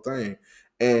my own thing.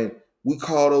 And we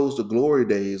call those the glory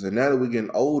days. And now that we're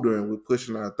getting older and we're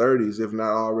pushing our 30s, if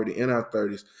not already in our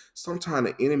 30s, sometimes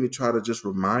the enemy try to just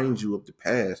remind you of the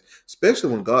past,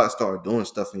 especially when God started doing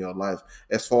stuff in your life.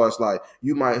 As far as like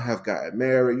you might have gotten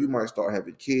married, you might start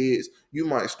having kids, you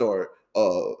might start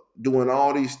doing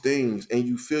all these things, and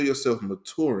you feel yourself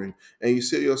maturing and you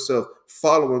see yourself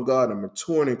following God and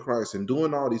maturing in Christ and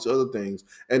doing all these other things.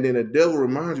 And then the devil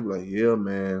reminds you, like, yeah,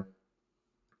 man,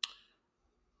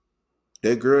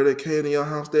 that girl that came to your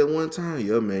house that one time,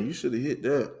 yeah, man, you should have hit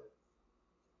that.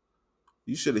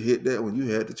 You should have hit that when you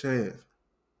had the chance.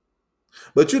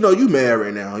 But you know, you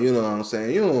married now, you know what I'm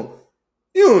saying? You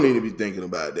don't need to be thinking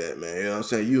about that, man. You know what I'm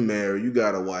saying? You married, you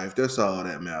got a wife, that's all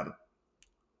that matters.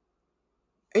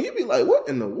 And you be like, what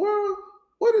in the world?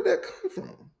 Where did that come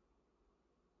from?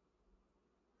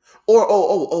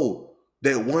 Or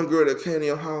that one girl that came to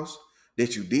your house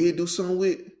that you did do something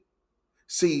with.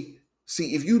 See,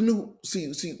 if you knew,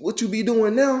 see what you be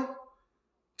doing now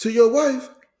to your wife.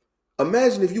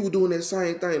 Imagine if you were doing that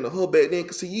same thing to her back then.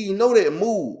 Cause see, you ain't know that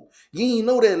move. You ain't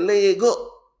know that leg up.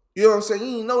 You know what I'm saying?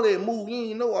 You ain't know that move. You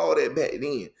ain't know all that back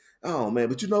then. Oh man,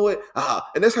 but you know what?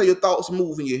 And that's how your thoughts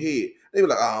move in your head. They be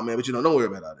like, oh man, but you know, don't worry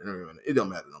about it. It don't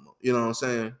matter no more. You know what I'm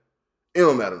saying? It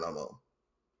don't matter no more.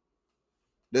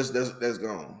 That's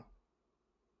gone.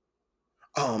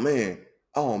 Oh man.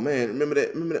 Oh man. Remember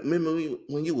that? Remember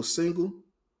when you were single?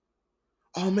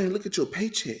 Oh man, look at your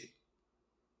paycheck.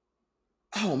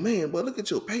 Oh man, but look at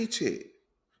your paycheck.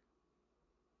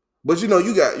 But you know,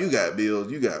 you got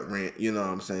bills, you got rent, you know what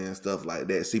I'm saying, stuff like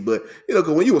that. See, but you know,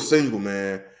 cause when you were single,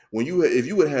 man, if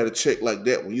you would have had a check like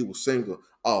that when you were single,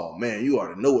 oh man, you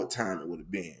already know what time it would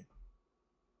have been.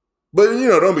 But you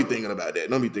know, don't be thinking about that.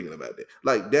 Don't be thinking about that.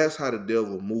 Like that's how the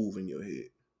devil move in your head.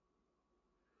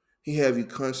 He have you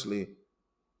constantly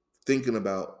thinking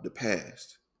about the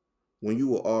past when you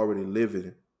were already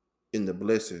living in the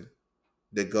blessing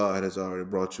that God has already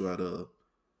brought you out of.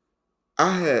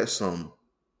 I had some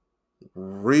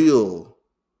real,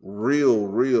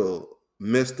 real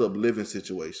messed up living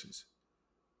situations.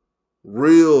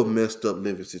 Real messed up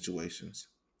living situations.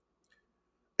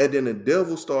 And then the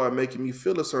devil started making me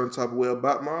feel a certain type of way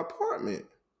about my apartment.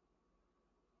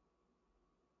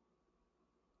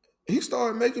 He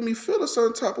started making me feel a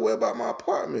certain type of way about my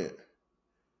apartment.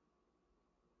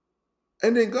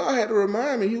 And then God had to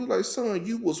remind me, he was like, son,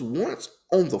 you was once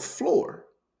on the floor.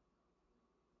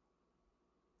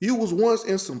 You was once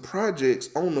in some projects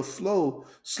on the floor,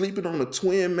 sleeping on a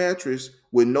twin mattress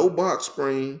with no box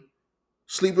spring,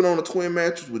 sleeping on a twin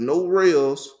mattress with no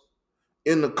rails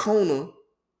in the corner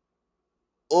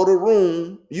of the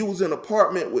room. You was in an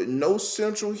apartment with no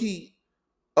central heat.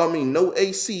 No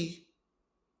AC,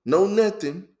 no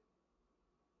nothing.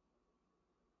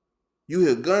 You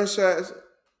hear gunshots,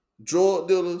 drug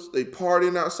dealers, they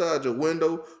partying outside your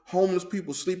window, homeless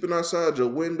people sleeping outside your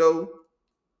window.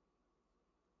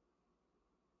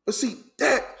 But see,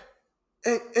 that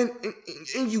and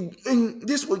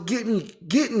this would get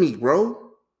me,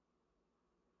 bro.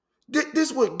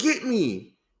 This would get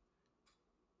me.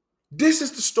 This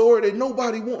is the story that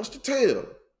nobody wants to tell.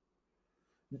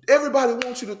 Everybody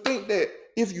wants you to think that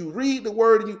if you read the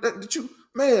word and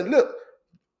man, look,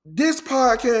 this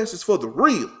podcast is for the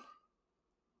real.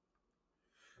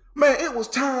 Man, it was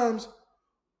times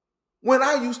when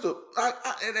I used to,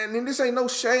 and this ain't no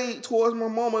shade towards my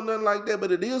mama or nothing like that,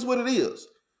 but it is what it is.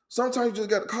 Sometimes you just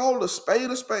got to call it a spade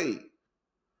a spade.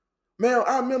 Man,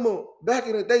 I remember back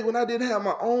in the day when I didn't have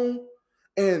my own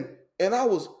and I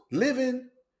was living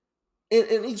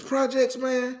in these projects,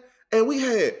 man, and we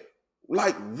had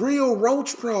like real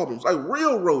roach problems, like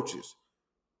real roaches.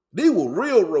 These were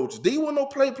real roaches. These were no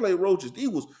play roaches. These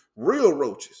was real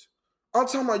roaches. I'm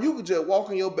talking about you could just walk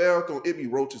in your bathroom, it be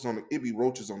roaches on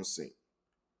the sink.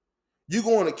 You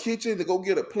go in the kitchen to go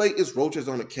get a plate, it's roaches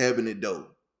on the cabinet door.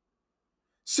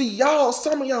 See, y'all,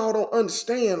 some of y'all don't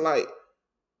understand, like,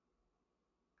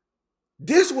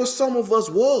 this was some of us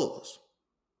was.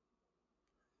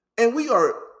 And we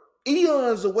are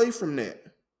eons away from that.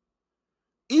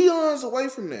 Eons away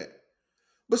from that.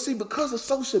 But see, because of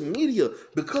social media,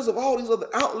 because of all these other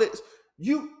outlets,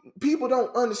 people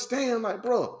don't understand, like,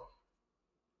 bro,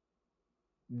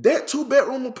 that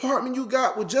 2-bedroom apartment you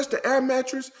got with just the air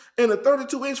mattress and a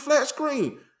 32-inch flat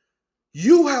screen,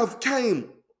 you have came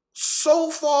so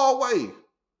far away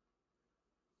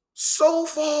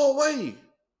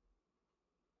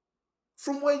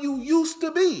from where you used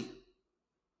to be.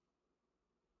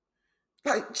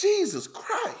 Like, Jesus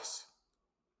Christ.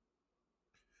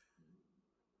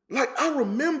 Like, I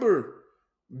remember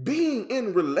being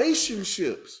in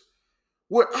relationships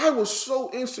where I was so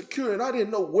insecure and I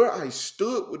didn't know where I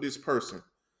stood with this person.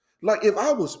 Like, if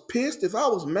I was pissed, if I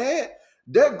was mad,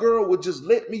 that girl would just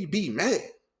let me be mad.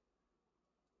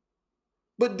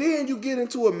 But then you get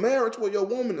into a marriage where your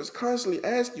woman is constantly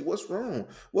asking you, what's wrong?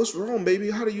 What's wrong, baby?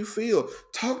 How do you feel?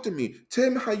 Talk to me. Tell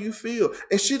me how you feel.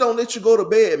 And she don't let you go to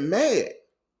bed mad.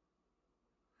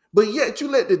 But yet you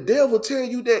let the devil tell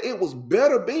you that it was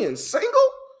better being single?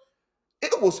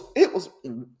 It was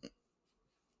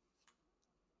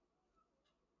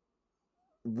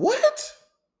what?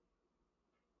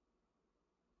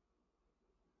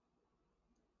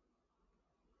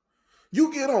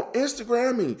 You get on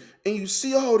Instagram and you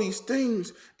see all these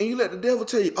things and you let the devil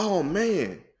tell you, oh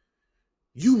man,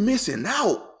 you missing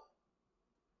out.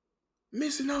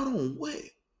 Missing out on what?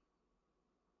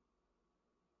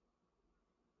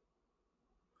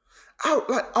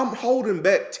 I'm holding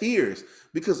back tears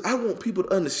because I want people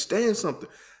to understand something.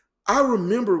 I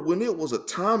remember when it was a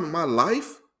time in my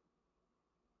life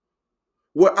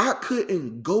where I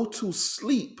couldn't go to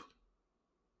sleep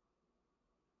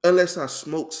unless I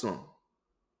smoked some.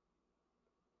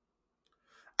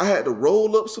 I had to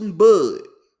roll up some bud,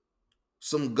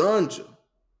 some ganja,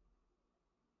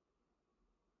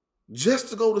 just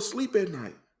to go to sleep at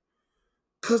night.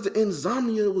 Because the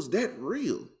insomnia was that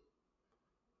real.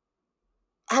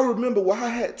 I remember when I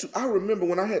had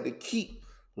to keep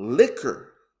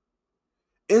liquor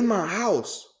in my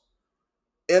house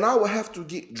and I would have to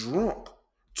get drunk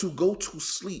to go to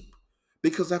sleep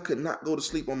because I could not go to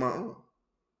sleep on my own.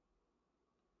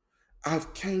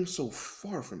 I've came so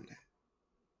far from that.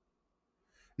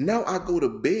 Now I go to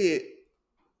bed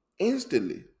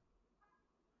instantly,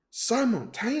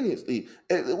 simultaneously,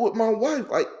 and with my wife,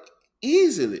 like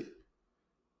easily,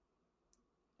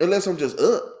 unless I'm just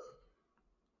up.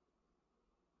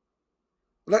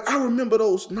 Like I remember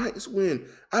those nights when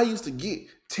I used to get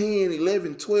 10,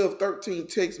 11, 12, 13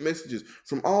 text messages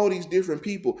from all these different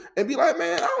people and be like,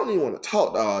 man, I don't even want to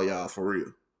talk to all y'all for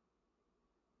real.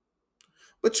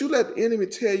 But you let the enemy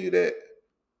tell you that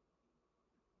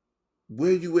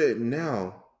where you at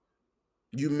now,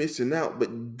 you missing out.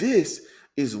 But this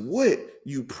is what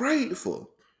you prayed for.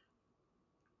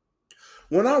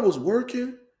 When I was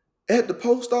working at the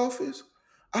post office,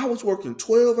 I was working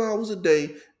 12 hours a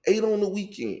day, 8 on the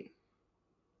weekend.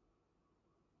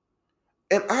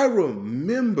 And I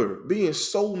remember being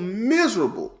so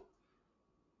miserable.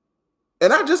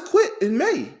 And I just quit in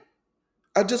May.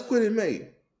 I just quit in May.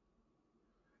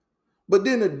 But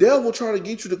then the devil try to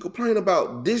get you to complain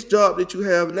about this job that you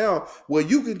have now, where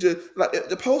you can just, like at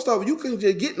the post office, you can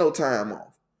just get no time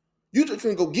off. You just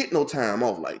can't go get no time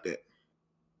off like that.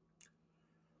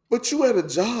 But you at a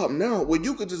job now where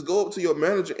you could just go up to your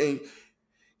manager and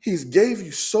he's gave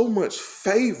you so much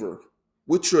favor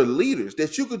with your leaders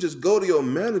that you could just go to your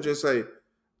manager and say,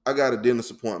 I got a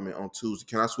dentist appointment on Tuesday.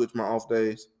 Can I switch my off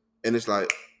days? And it's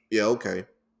like, yeah, okay.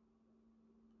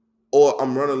 Or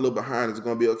I'm running a little behind. It's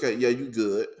going to be okay. Yeah, you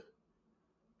good.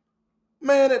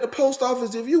 Man, at the post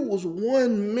office, if you was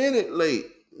 1 minute late,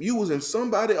 you was in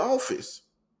somebody's office.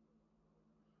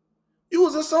 You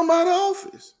was in somebody's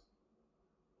office.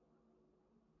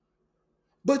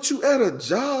 But you at a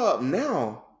job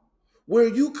now where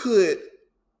you could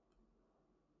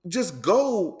just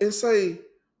go and say,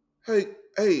 hey,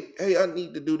 I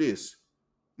need to do this.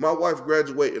 My wife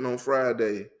graduating on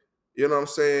Friday. You know what I'm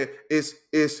saying? It's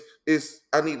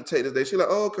I need to take this day. She's like,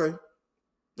 oh, okay.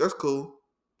 That's cool.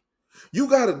 You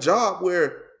got a job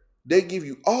where they give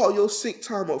you all your sick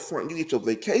time up front. You get your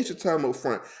vacation time up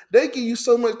front. They give you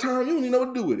so much time, you don't even know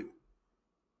what to do with it.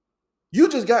 You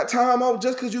just got time off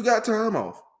just because you got time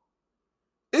off.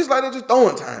 It's like they're just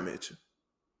throwing time at you.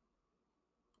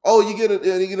 Oh, you get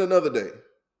another day.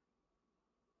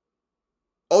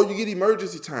 Oh, you get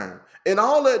emergency time. And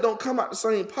all that don't come out the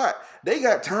same pot. They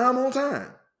got time on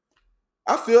time.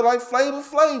 I feel like Flavor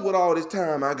Flav with all this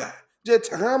time I got.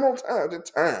 Just time on time,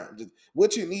 just time. Just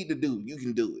what you need to do, you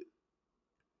can do it.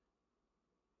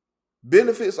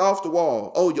 Benefits off the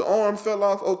wall. Oh, your arm fell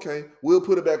off? Okay, we'll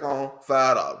put it back on.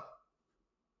 $5.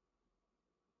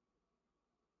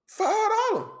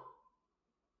 $5.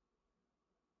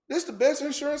 This is the best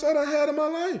insurance I done had in my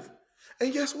life.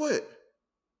 And guess what?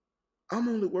 I'm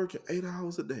only working 8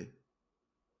 hours a day.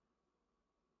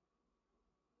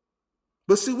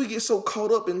 But see, we get so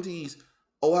caught up in these,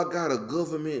 oh, I got a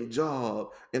government job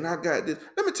and I got this.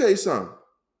 Let me tell you something.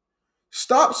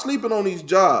 Stop sleeping on these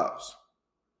jobs.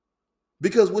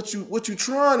 Because what you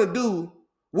trying to do,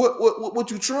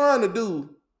 what you trying to do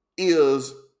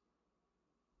is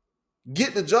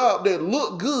get the job that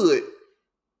look good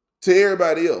to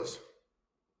everybody else.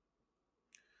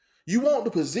 You want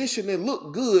the position that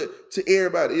look good to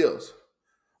everybody else.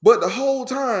 But the whole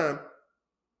time,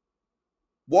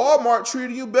 Walmart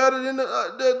treated you better than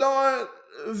the darn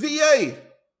VA.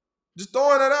 Just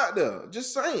throwing it out there.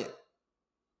 Just saying.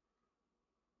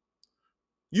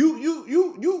 You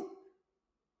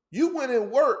went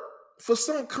and worked for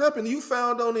some company you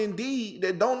found on Indeed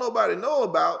that don't nobody know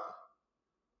about,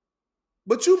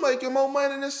 but you making more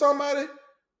money than somebody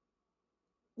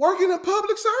working in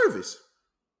public service.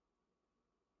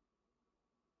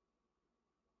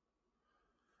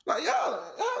 Like y'all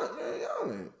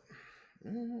ain't.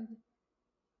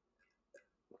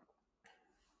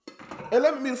 And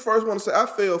let me be the first one to say I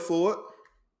fell for it.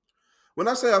 When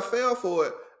I say I fell for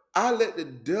it, I let the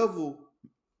devil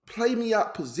play me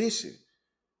out position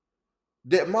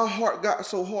that my heart got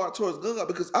so hard towards God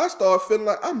because I started feeling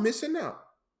like I'm missing out.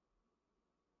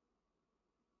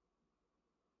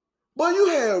 Boy, you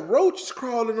had roaches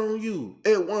crawling on you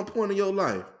at one point in your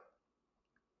life.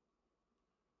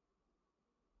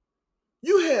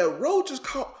 You had roaches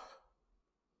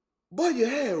Boy, you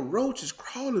had roaches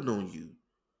crawling on you.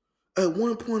 at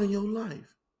one point in your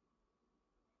life.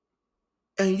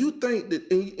 And you think that,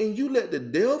 and you let the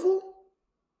devil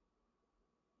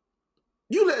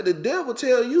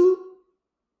tell you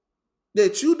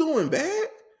that you doing bad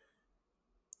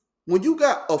when you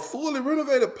got a fully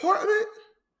renovated apartment,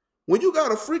 when you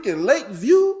got a freaking lake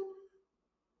view.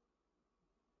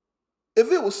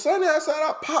 If it was sunny outside,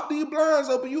 I'd pop these blinds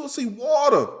open, you would see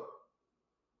water.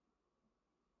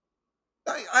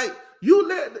 You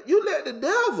let the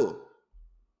devil.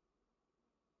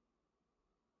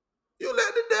 You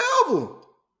let the devil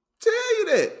tell you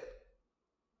that.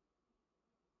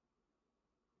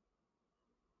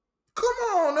 Come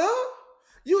on now.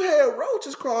 You had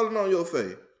roaches crawling on your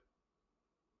face.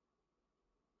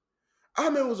 I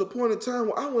remember it was a point in time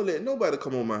where I wouldn't let nobody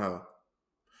come on my house.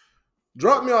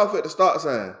 Drop me off at the stop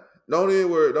sign. Don't even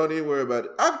worry about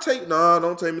it. Don't take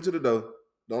me to the door.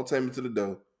 Don't take me to the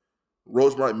door.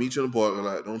 Roach might meet you in the parking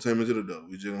lot. Don't take me to the door.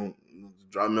 We just don't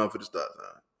drop me off at the stop sign.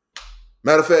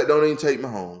 Matter of fact, don't even take me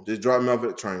home. Just drop me off at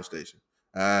the train station.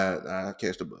 I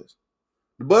catch the bus.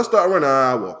 The bus start running.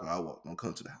 I walk. Don't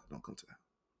come to the house. Don't come to the house.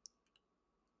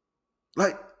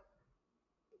 Like,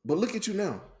 but look at you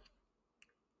now.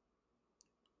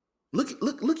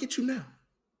 Look at you now.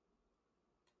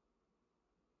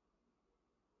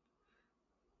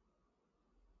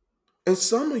 And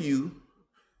some of you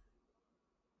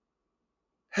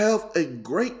have a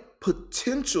great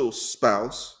potential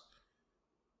spouse,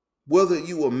 whether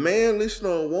you a man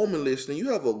listening or a woman listening,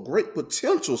 you have a great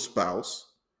potential spouse,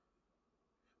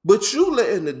 but you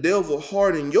letting the devil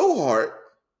harden your heart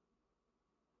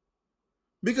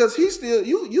because he still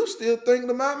you still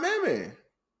thinking about man.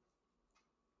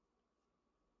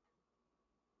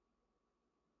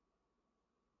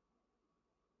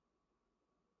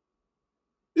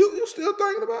 You still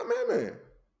thinking about man.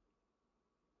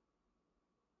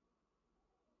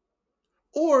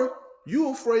 Or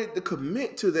you afraid to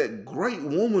commit to that great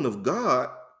woman of God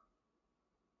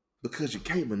because you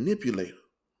can't manipulate her.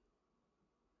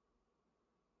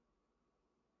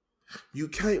 You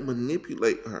can't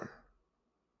manipulate her.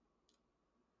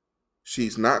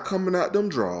 She's not coming out them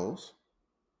draws.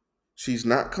 She's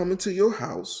not coming to your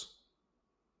house.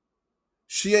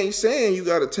 She ain't saying you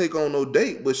got to take on no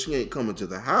date, but she ain't coming to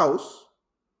the house.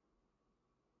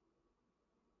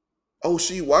 Oh,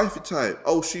 she wifey type.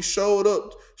 Oh, she showed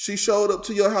up. She showed up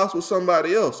to your house with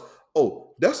somebody else.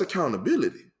 Oh, that's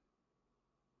accountability.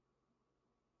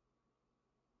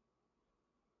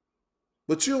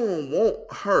 But you don't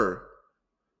want her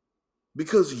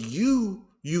because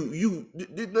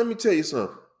let me tell you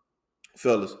something,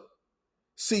 fellas.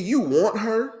 See, you want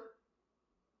her,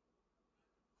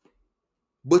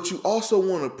 but you also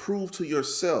want to prove to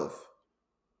yourself.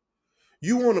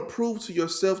 You want to prove to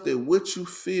yourself that what you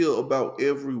feel about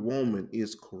every woman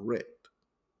is correct.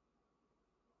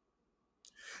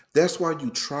 That's why you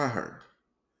try her.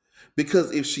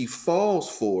 Because if she falls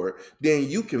for it, then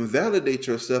you can validate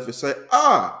yourself and say,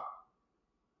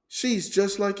 she's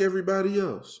just like everybody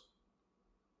else.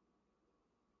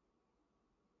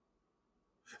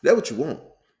 That's what you want.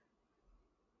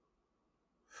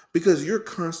 Because you're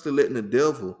constantly letting the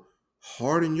devil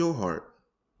harden your heart.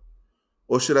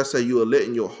 Or should I say, you are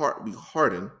letting your heart be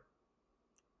hardened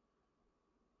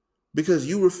because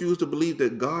you refuse to believe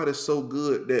that God is so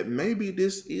good that maybe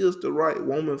this is the right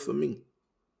woman for me.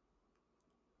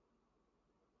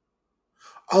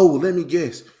 Oh, let me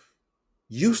guess.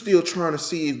 You still trying to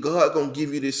see if God gonna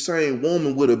give you this same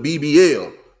woman with a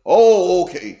BBL. Oh,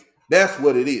 okay. That's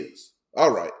what it is.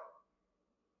 All right.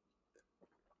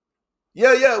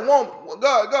 Yeah, woman.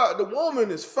 God, the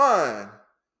woman is fine.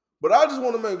 But I just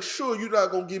want to make sure you're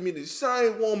not gonna give me the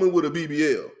same woman with a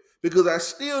BBL. Because I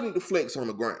still need to flex on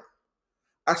the ground.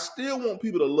 I still want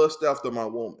people to lust after my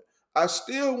woman. I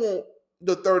still want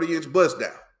the 30-inch bust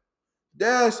down.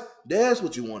 That's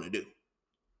what you want to do.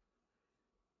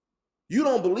 You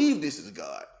don't believe this is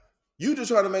God. You just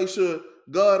try to make sure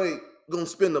God ain't gonna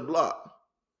spin the block,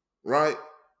 right?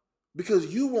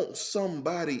 Because you want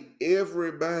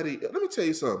everybody. Let me tell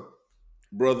you something,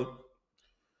 brother.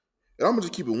 And I'm gonna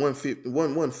just keep it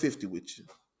 150 with you.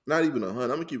 Not even 100. I'm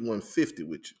gonna keep it 150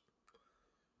 with you.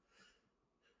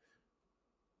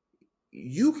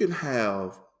 You can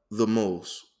have the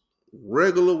most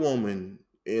regular woman,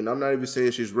 and I'm not even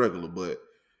saying she's regular, but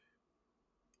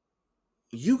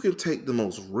you can take the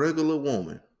most regular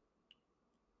woman,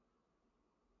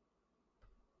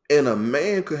 and a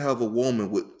man could have a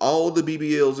woman with all the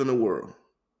BBLs in the world.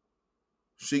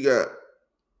 She got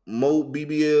more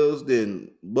BBLs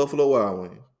than Buffalo Wild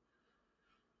Wings.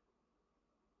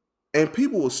 And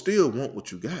people will still want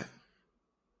what you got.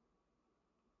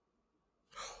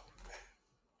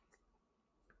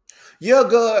 Yeah,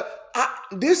 God,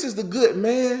 this is the good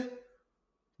man,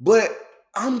 but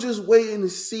I'm just waiting to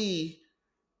see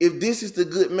if this is the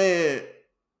good man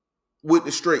with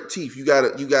the straight teeth. You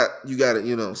gotta, you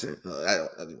know what I'm saying? I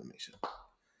just want to make sure.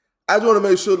 I just want to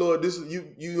make sure, Lord, this is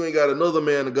you. You ain't got another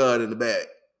man of God in the back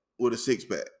with a six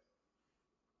pack.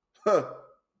 Huh.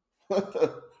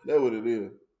 That's what it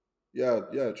is.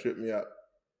 Y'all trip me out.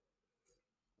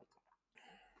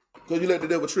 Because you let the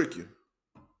devil trick you.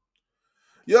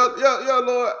 Yeah,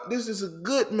 Lord, this is a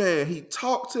good man. He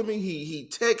talked to me. He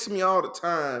texts me all the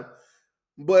time.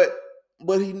 But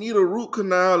he need a root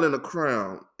canal and a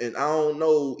crown. And I don't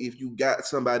know if you got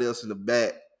somebody else in the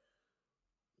back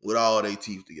with all their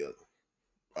teeth together.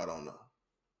 I don't know.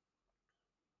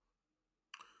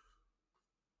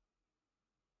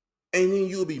 And then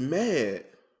you'll be mad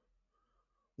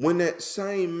when that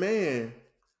same man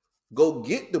go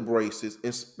get the braces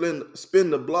and spin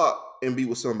the block and be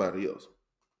with somebody else.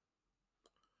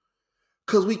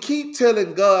 Because we keep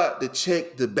telling God to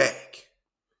check the back.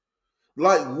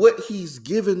 Like what he's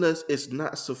given us is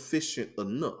not sufficient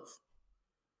enough.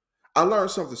 I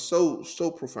learned something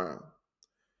so profound.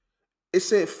 It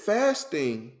said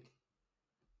fasting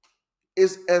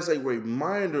is as a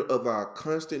reminder of our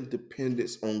constant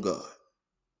dependence on God.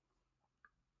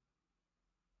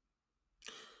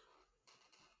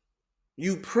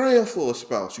 You praying for a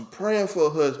spouse, you praying for a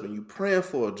husband, you praying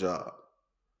for a job.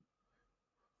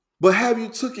 But have you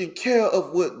taken care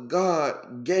of what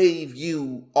God gave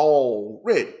you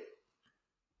already?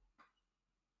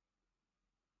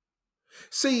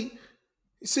 See,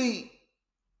 see,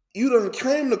 you done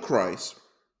came to Christ,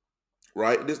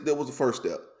 right? That was the first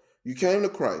step. You came to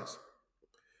Christ.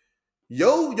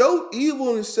 Your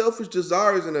evil and selfish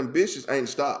desires and ambitions ain't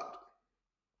stopped.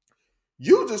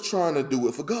 You just trying to do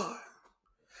it for God.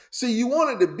 See, you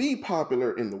wanted to be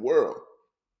popular in the world,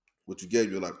 but you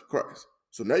gave your life to Christ.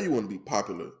 So now you want to be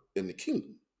popular in the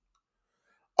kingdom.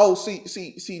 Oh, see,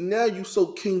 now you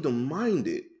so kingdom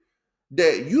minded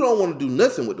that you don't want to do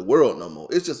nothing with the world no more.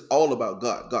 It's just all about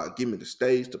God. God, give me the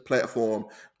stage, the platform,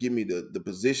 give me the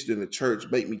position in the church,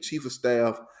 make me chief of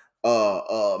staff,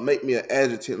 make me an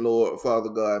adjutant, Lord, Father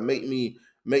God, make me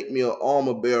an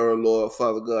armor bearer, Lord,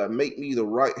 Father God, make me the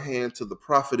right hand to the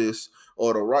prophetess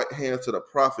or the right hand to the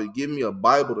prophet. Give me a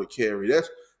Bible to carry.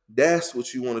 That's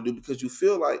what you want to do because you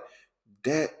feel like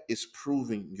that is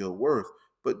proving your worth.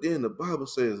 But then the Bible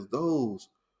says those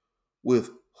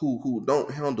with who don't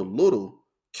handle little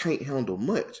can't handle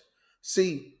much.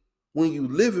 See, when you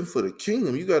living for the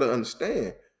kingdom, you got to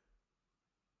understand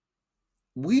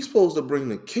we supposed to bring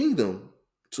the kingdom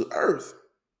to earth.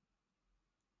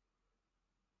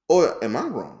 Or am I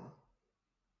wrong?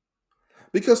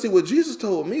 Because see, what Jesus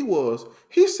told me was,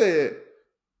 he said,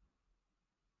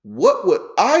 what would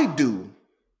I do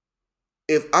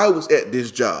if I was at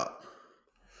this job?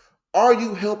 Are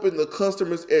you helping the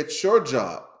customers at your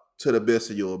job to the best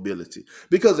of your ability?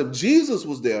 Because if Jesus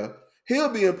was there, he'll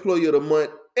be employee of the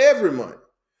month every month.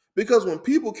 Because when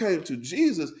people came to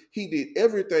Jesus, he did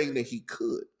everything that he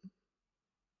could.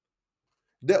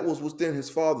 That was within his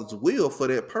father's will for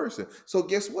that person. So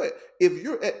guess what? If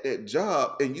you're at that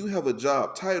job and you have a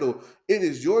job title, it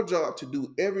is your job to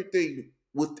do everything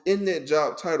within that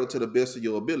job title to the best of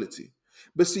your ability.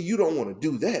 But see, you don't want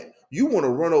to do that. You want to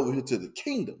run over here to the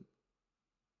kingdom.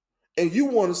 And you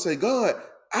want to say, God,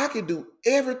 I can do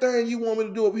everything you want me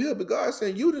to do over here. But God's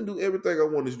saying, you didn't do everything I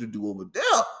wanted you to do over there.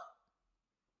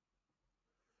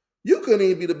 You couldn't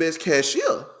even be the best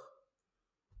cashier.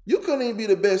 You couldn't even be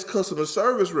the best customer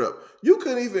service rep. You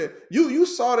couldn't even, you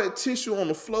saw that tissue on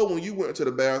the floor when you went to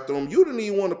the bathroom. You didn't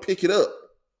even want to pick it up.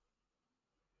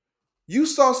 You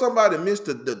saw somebody miss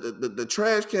the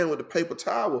trash can with the paper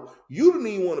towel. You didn't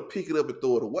even want to pick it up and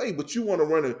throw it away, but you want to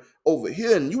run it over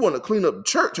here and you want to clean up the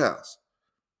church house.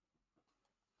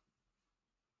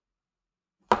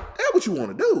 That's what you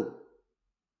want to do.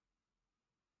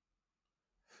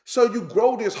 So you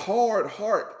grow this hard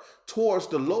heart towards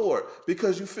the Lord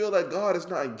because you feel like God is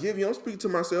not giving you. I'm speaking to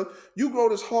myself. You grow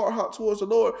this hard heart towards the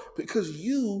Lord because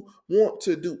you want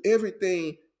to do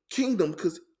everything kingdom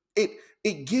because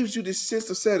it gives you this sense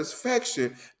of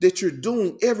satisfaction that you're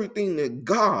doing everything that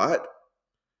God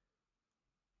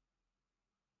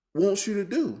wants you to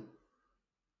do.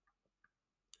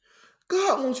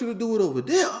 God wants you to do it over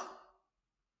there.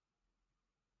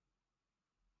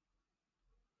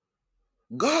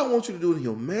 God wants you to do it in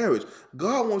your marriage.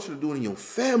 God wants you to do it in your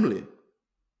family.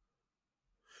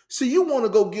 See, you want to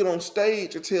go get on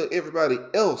stage and tell everybody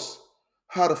else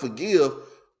how to forgive,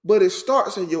 but it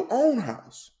starts in your own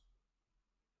house.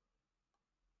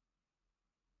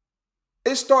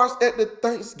 It starts at the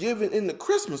Thanksgiving and the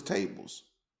Christmas tables.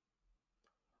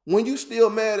 When you still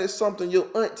mad at something your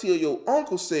auntie or your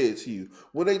uncle said to you,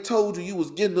 when they told you you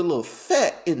was getting a little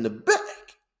fat in the back,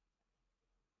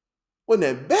 when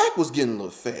that back was getting a little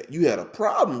fat, you had a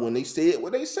problem when they said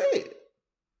what they said.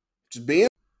 Just being,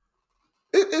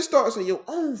 it starts in your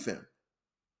own family.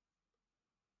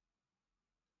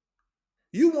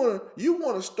 You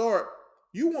wanna start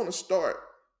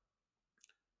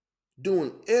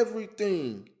doing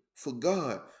everything for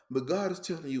God, but God is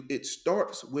telling you it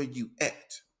starts where you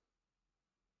at.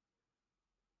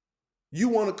 You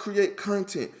want to create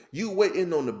content. You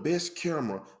waiting on the best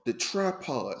camera, the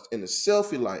tripods, and the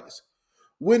selfie lights.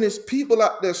 When it's people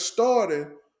out there starting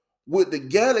with the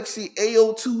Galaxy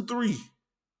A023.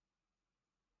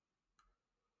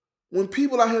 When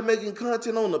people out here making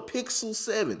content on the Pixel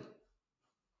 7.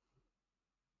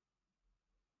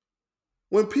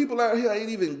 When people out here ain't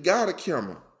even got a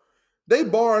camera. They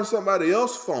borrowing somebody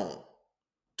else's phone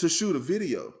to shoot a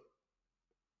video.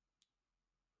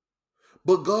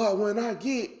 But God, when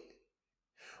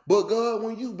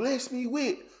you bless me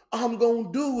with, I'm going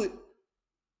to do it.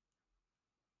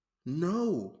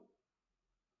 No.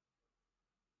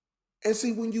 And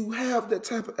see, when you have that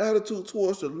type of attitude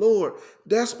towards the Lord,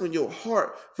 that's when your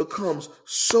heart becomes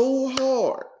so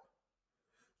hard.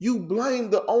 You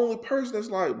blame the only person that's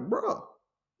like, bruh,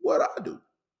 what I do?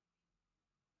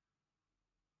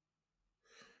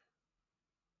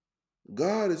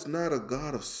 God is not a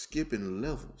God of skipping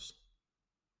levels.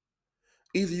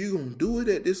 Either you're going to do it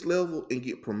at this level and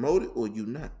get promoted or you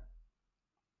not.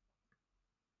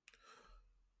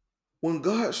 When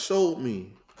God showed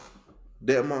me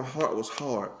that my heart was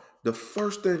hard, the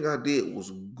first thing I did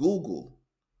was Google,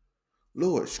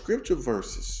 Lord, scripture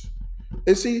verses.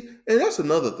 And see, and that's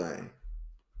another thing.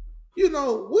 You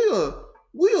know,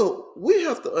 we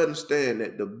have to understand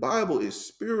that the Bible is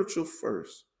spiritual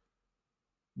first,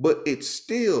 but it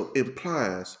still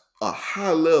implies a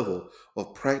high level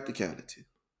of practicality.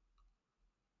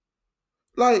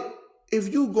 Like,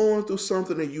 if you going through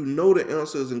something and you know the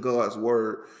answers in God's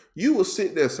word, you will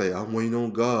sit there and say, I'm waiting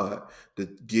on God to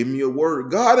give me a word.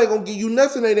 God ain't gonna give you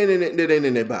nothing that ain't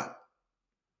in that Bible.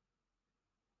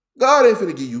 God ain't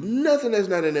finna give you nothing that's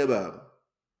not in that Bible.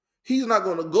 He's not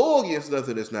gonna go against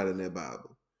nothing that's not in that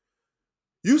Bible.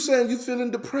 You saying you feeling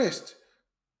depressed.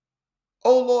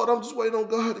 Oh Lord, I'm just waiting on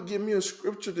God to give me a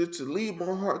scripture to lead my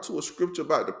heart to a scripture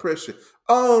about depression.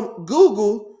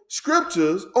 Google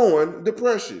scriptures on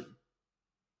depression.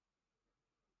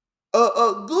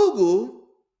 Google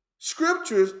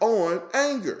scriptures on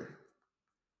anger.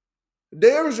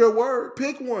 There's your word.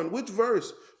 Pick one. Which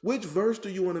verse? Which verse do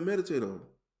you want to meditate on?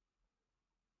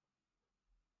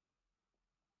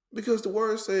 Because the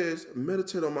word says,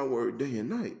 meditate on my word day and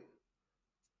night.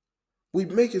 We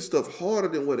making stuff harder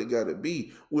than what it got to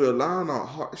be. We're allowing our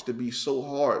hearts to be so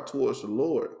hard towards the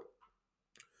Lord.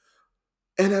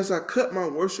 And as I cut my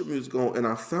worship music on and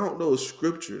I found those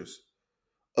scriptures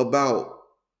about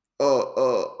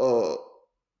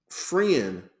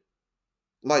freeing,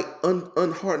 like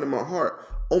unhardening my heart.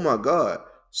 Oh my God.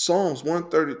 Psalms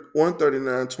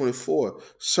 139:24.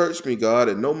 Search me, God,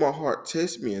 and know my heart.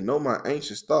 Test me and know my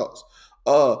anxious thoughts.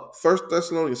 1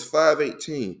 Thessalonians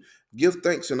 5:18. Give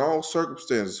thanks in all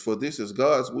circumstances, for this is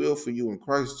God's will for you in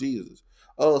Christ Jesus.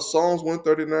 Psalms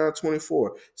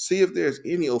 139:24. See if there's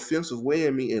any offensive way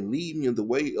in me and lead me in the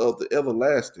way of the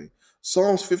everlasting.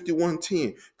 Psalms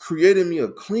 51:10. Create in me a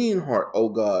clean heart, O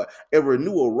God, and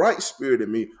renew a right spirit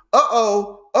in me.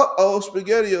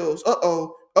 SpaghettiOs.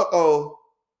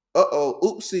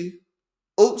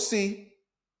 Oopsie.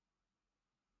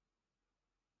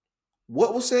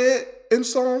 What was said in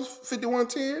Psalms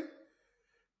 51:10?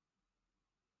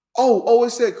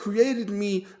 It said, created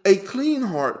me a clean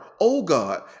heart, O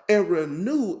God, and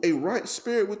renew a right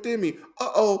spirit within me.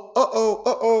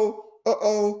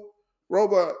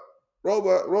 Robot,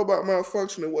 robot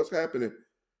malfunctioning. What's happening?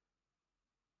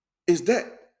 Is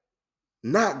that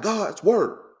not God's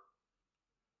word?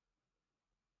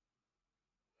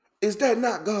 Is that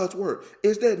not God's word?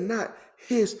 Is that not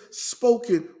his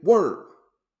spoken word?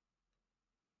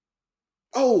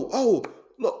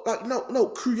 Look, like, no,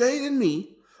 creating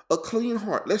me a clean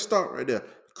heart. Let's start right there.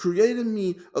 Creating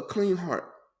me a clean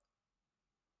heart.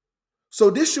 So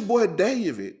this your boy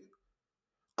David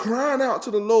crying out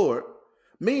to the Lord,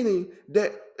 meaning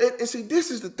that, and see,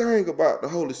 this is the thing about the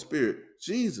Holy Spirit,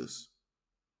 Jesus.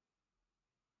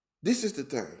 This is the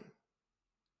thing.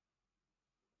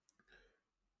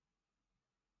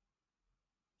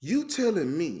 You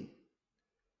telling me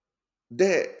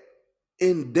that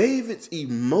in David's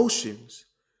emotions,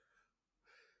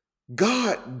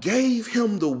 God gave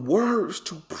him the words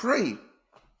to pray.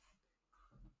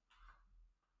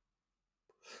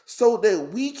 so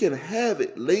that we can have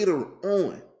it later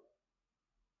on.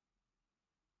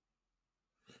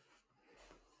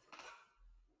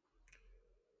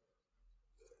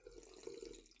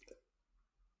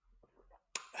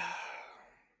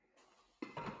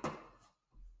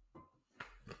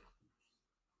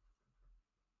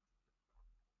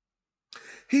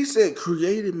 He said,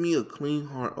 created me a clean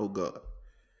heart, oh God,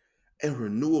 and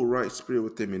renew a right spirit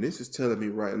within me. And this is telling me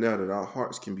right now that our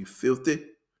hearts can be filthy.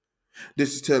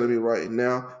 This is telling me right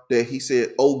now that he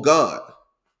said, oh God,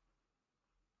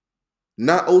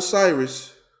 not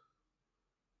Osiris,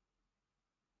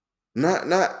 not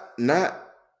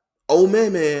oh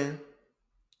man,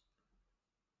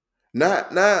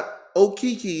 not oh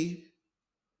Kiki,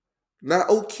 not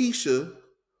oh Keisha,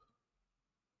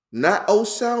 not oh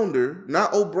Sounder,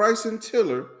 not oh Bryson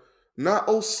Tiller, not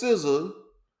oh SZA,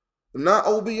 not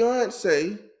oh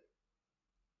Beyonce,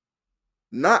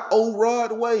 not oh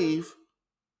Rod Wave,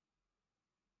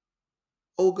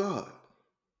 oh God.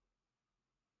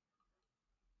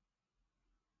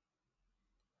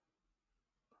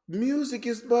 Music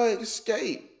is my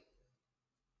escape.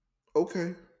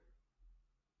 Okay.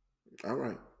 All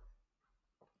right.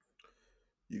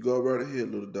 You go right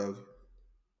ahead, little doggy.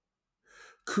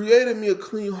 Created me a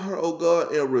clean heart, O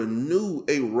God, and renew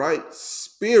a right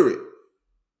spirit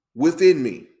within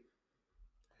me.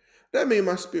 That means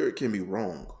my spirit can be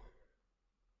wrong.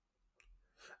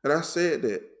 And I said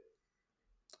that.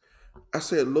 I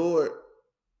said, Lord,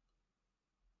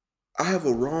 I have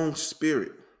a wrong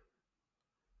spirit.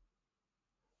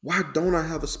 Why don't I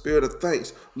have a spirit of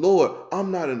thanks? Lord,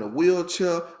 I'm not in a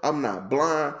wheelchair. I'm not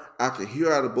blind. I can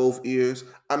hear out of both ears.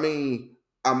 I mean,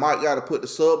 I might got to put the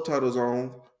subtitles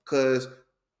on because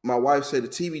my wife said the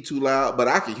TV too loud, but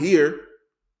I can hear.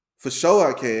 For sure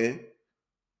I can.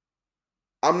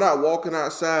 I'm not walking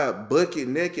outside bucket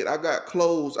naked. I got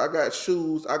clothes. I got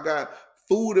shoes. I got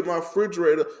food in my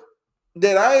refrigerator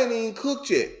that I ain't even cooked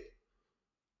yet.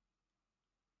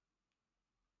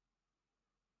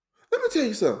 Let me tell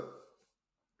you something.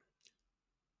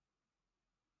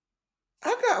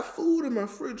 I got food in my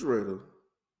refrigerator.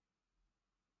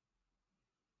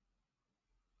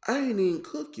 I ain't even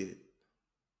cooked yet.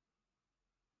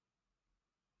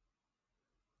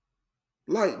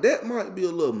 Like, that might be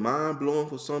a little mind blowing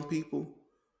for some people.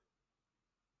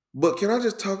 But can I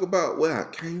just talk about where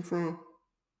I came from?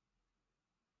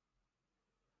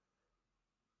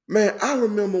 Man, I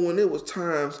remember when it was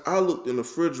times I looked in the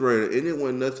refrigerator and it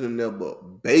wasn't nothing in there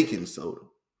but baking soda.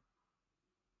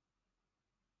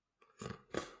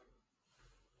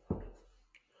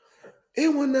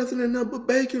 It wasn't nothing in there but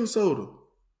baking soda.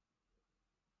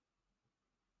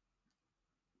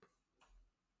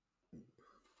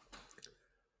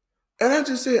 And I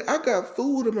just said, I got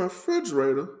food in my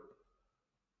refrigerator.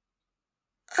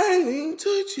 I ain't even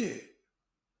touch it.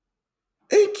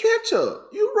 And ketchup.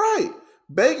 You're right.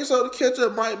 Baking soda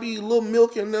ketchup might be a little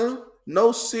milk in there.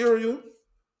 No cereal.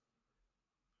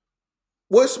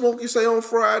 What Smokey say on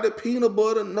Friday? Peanut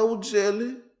butter, no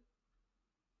jelly.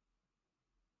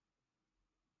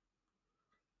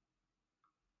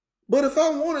 But if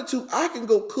I wanted to, I can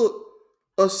go cook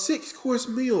a 6-course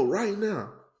meal right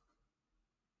now.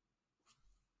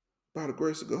 By the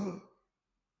grace of God.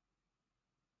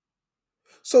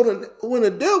 So when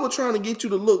the devil trying to get you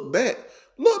to look back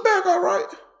all right,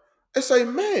 and say,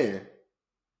 man,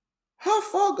 how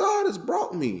far God has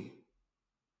brought me.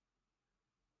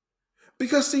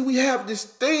 Because see, we have this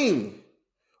thing.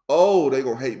 Oh, they're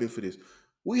going to hate me for this.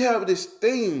 We have this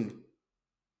thing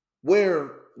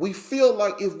where we feel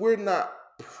like if we're not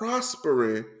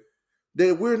prospering,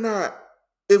 that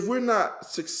if we're not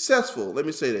successful, let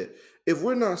me say that. If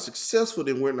we're not successful,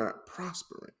 then we're not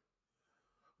prospering.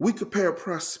 We compare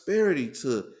prosperity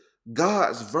to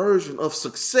God's version of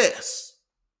success.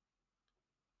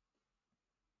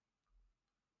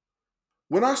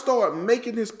 When I start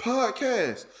making this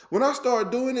podcast, when I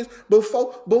start doing this,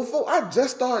 before I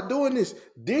just started doing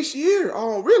this year,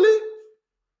 oh really?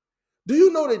 Do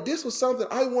you know that this was something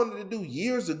I wanted to do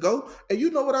years ago? And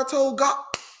you know what I told God?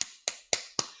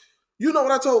 You know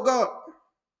what I told God?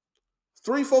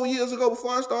 3-4 years ago,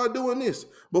 before I started doing this,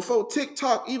 before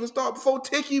before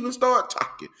Tick even started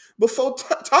talking, before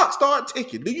Talk started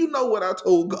ticking. Do you know what I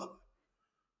told God?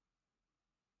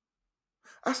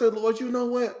 I said, Lord, you know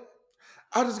what?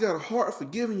 I just got a heart for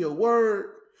giving your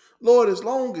word. Lord, as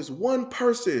long as one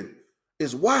person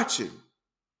is watching,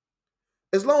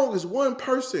 as long as one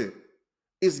person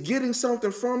is getting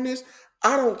something from this,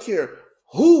 I don't care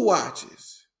who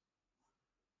watches.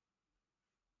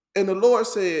 And the Lord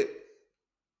said,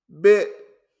 bet.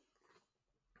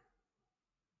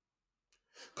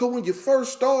 Because when you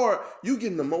first start, you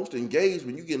getting the most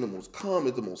engagement, you getting the most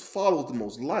comments, the most follows, the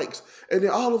most likes. And then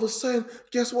all of a sudden,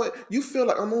 guess what? You feel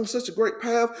like I'm on such a great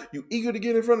path. You eager to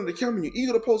get in front of the camera. You're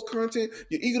eager to post content.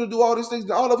 You're eager to do all these things.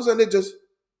 And all of a sudden, they just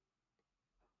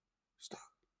stop.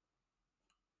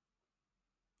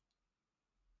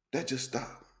 That just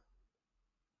stop.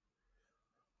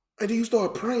 And then you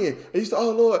start praying. And you say,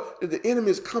 oh Lord, the enemy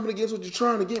is coming against what you're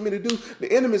trying to get me to do.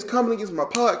 The enemy is coming against my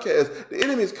podcast. The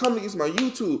enemy is coming against my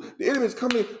YouTube. The enemy is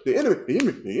coming, the enemy, the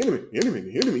enemy, the enemy, the enemy,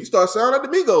 the enemy. You start sounding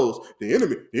like the Migos. The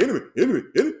enemy, the enemy, the enemy,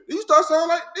 the enemy. You start sounding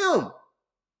like them.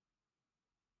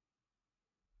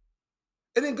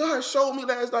 And then God showed me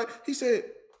last night, he said,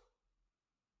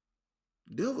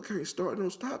 devil can't start no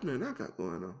stop nothing I got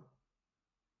going on.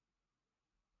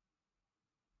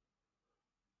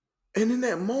 And in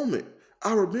that moment,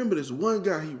 I remember this one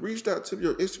guy, he reached out to me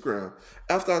on Instagram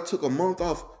after I took a month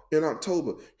off in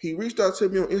October. He reached out to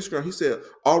me on Instagram. He said,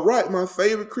 all right, my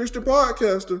favorite Christian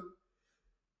podcaster,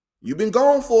 you've been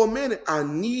gone for a minute. I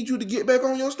need you to get back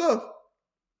on your stuff.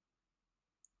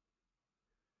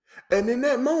 And in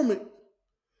that moment,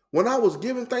 when I was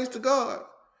giving thanks to God,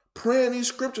 praying these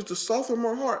scriptures to soften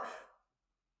my heart,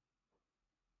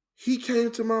 he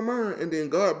came to my mind. And then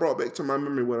God brought back to my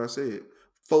memory what I said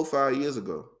 4-5 years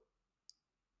ago.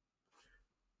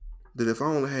 That if I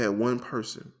only had one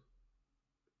person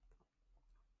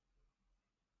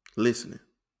listening,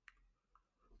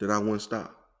 that I wouldn't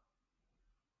stop.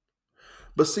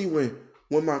 But see, when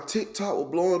my TikTok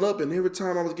was blowing up and every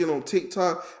time I was getting on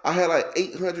TikTok, I had like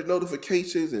 800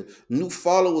 notifications and new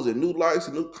followers and new likes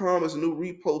and new comments and new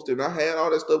reposts, and I had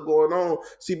all that stuff going on.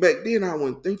 See, back then I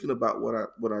wasn't thinking about what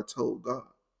I told God.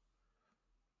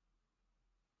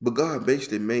 But God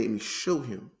basically made me show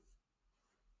him,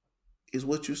 is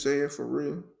what you saying for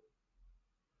real?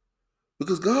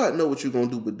 Because God know what you're going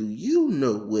to do, but do you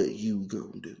know what you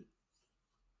going to do?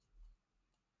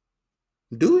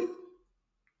 Do you?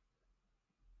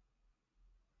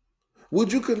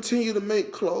 Would you continue to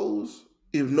make clothes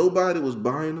if nobody was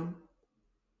buying them?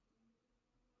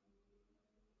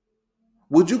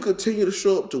 Would you continue to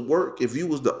show up to work if you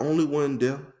was the only one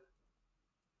there?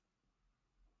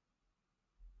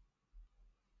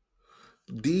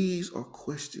 These are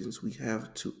questions we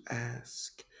have to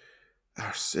ask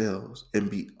ourselves and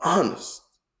be honest.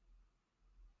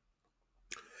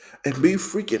 And be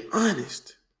freaking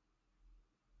honest.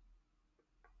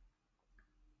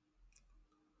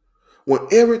 When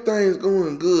everything's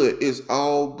going good, it's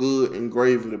all good and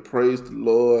gravy to praise the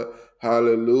Lord.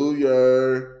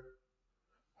 Hallelujah.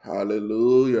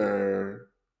 Hallelujah.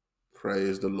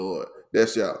 Praise the Lord.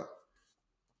 That's y'all.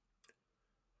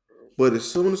 But as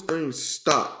soon as things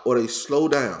stop or they slow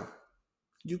down,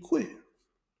 you quit.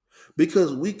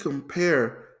 Because we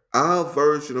compare our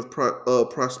version of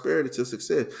prosperity to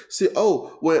success. See,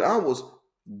 oh, when I was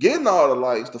getting all the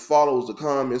likes, the follows, the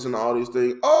comments, and all these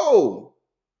things, oh,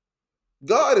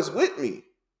 God is with me.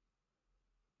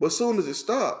 But as soon as it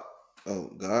stopped,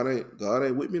 oh, God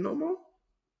ain't with me no more.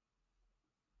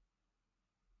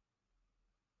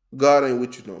 God ain't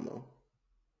with you no more.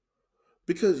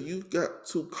 Because you got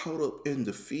too caught up in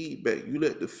the feedback. You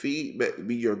let the feedback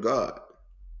be your God.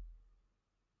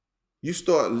 You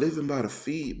start living by the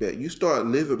feedback. You start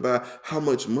living by how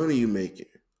much money you making.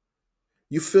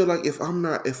 You feel like if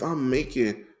I'm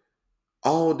making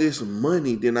all this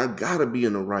money, then I gotta be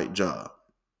in the right job.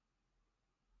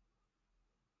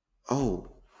 Oh,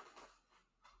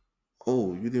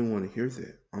 you didn't want to hear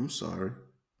that. I'm sorry.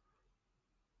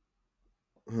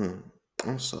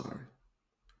 I'm sorry.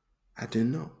 I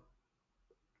didn't know.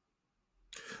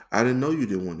 I didn't know you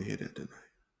didn't want to hear that tonight.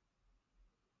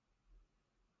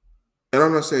 And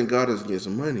I'm not saying God is against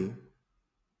money.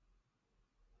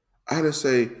 I didn't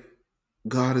say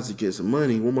God is against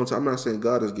money. One more time, I'm not saying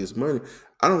God is against money.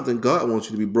 I don't think God wants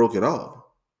you to be broke at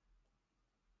all.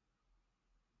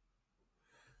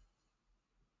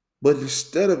 But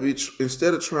instead of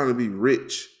trying to be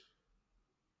rich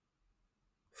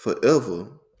forever,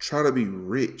 try to be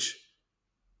rich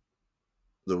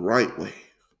the right way.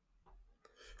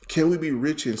 Can we be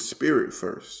rich in spirit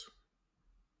first?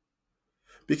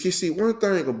 Because see, one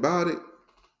thing about it,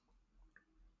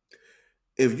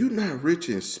 if you're not rich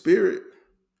in spirit,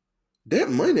 that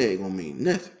money ain't gonna mean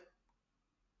nothing.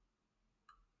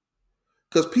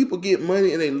 Because people get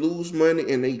money and they lose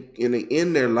money and they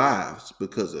end their lives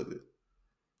because of it.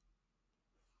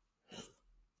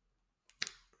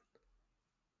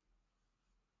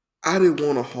 I didn't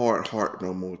want a hard heart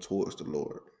no more towards the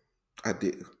Lord. I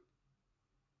didn't.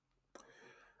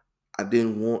 I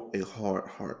didn't want a hard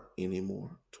heart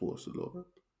anymore towards the Lord.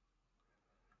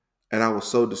 And I was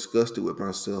so disgusted with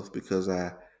myself because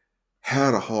I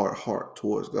had a hard heart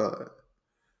towards God.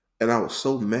 And I was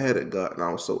so mad at God, and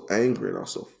I was so angry, and I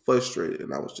was so frustrated,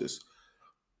 and I was just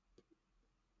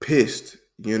pissed,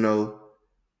 you know.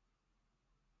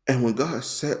 And when God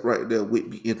sat right there with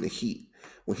me in the heat,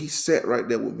 when he sat right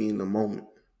there with me in the moment,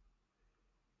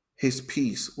 his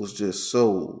peace was just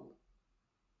so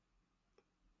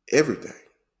everything.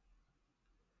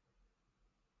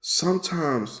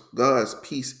 Sometimes God's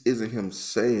peace isn't him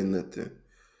saying nothing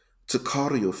to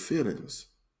coddle your feelings.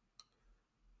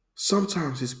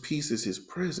 Sometimes his peace is his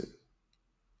presence.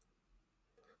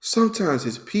 Sometimes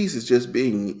his peace is just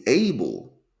being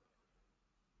able.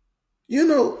 You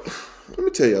know, let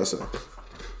me tell y'all something.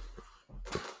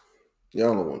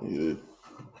 Y'all don't want to hear this.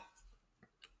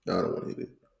 Y'all don't want to hear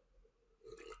this.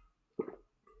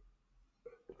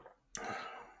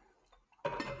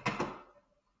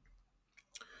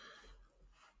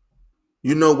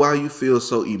 You know why you feel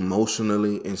so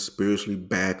emotionally and spiritually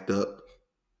backed up?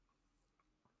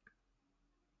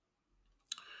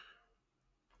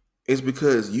 It's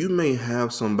because you may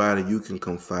have somebody you can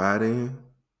confide in,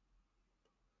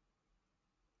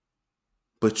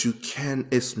 but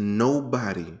it's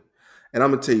nobody. And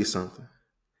I'm going to tell you something.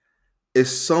 It's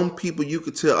some people you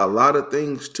could tell a lot of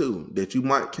things to that you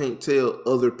might can't tell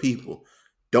other people.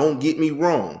 Don't get me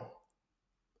wrong.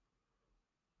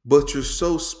 But you're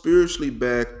so spiritually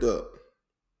backed up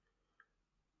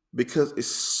because it's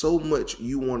so much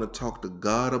you want to talk to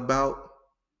God about.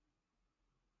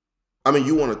 I mean,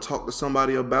 you want to talk to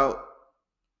somebody about,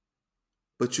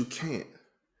 but you can't.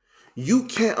 You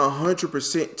can't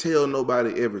 100% tell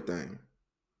nobody everything.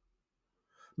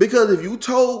 Because if you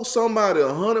told somebody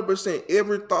 100%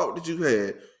 every thought that you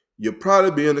had, you'd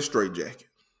probably be in a straitjacket.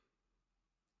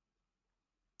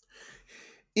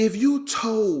 If you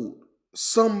told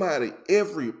somebody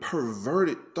every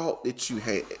perverted thought that you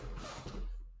had,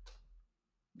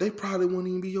 they probably wouldn't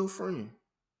even be your friend.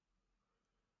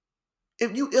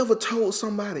 If you ever told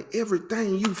somebody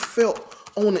everything you felt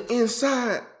on the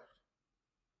inside,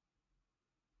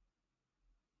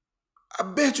 I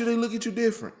bet you they look at you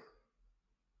different.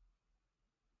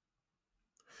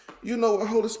 You know what,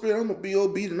 Holy Spirit, I'm going to be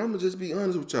obedient. I'm going to just be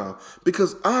honest with y'all.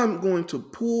 Because I'm going to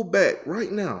pull back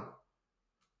right now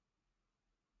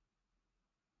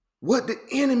what the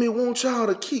enemy wants y'all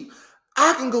to keep.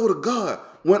 I can go to God.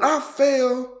 When I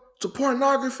fell to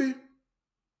pornography,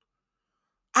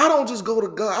 I don't just go to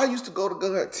God. I used to go to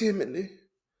God timidly.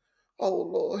 Oh,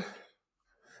 Lord,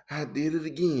 I did it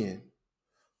again.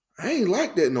 I ain't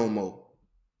like that no more.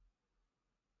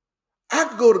 I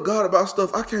could go to God about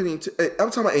stuff I can't even I'm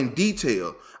talking about in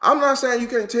detail. I'm not saying you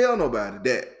can't tell nobody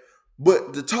that.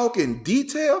 But to talk in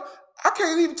detail, I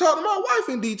can't even talk to my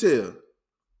wife in detail.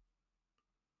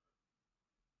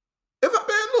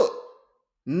 Look,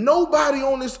 nobody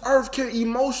on this earth can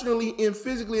emotionally and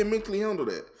physically and mentally handle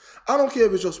that. I don't care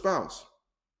if it's your spouse.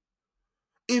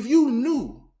 If you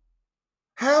knew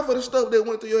half of the stuff that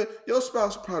went through your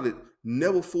spouse probably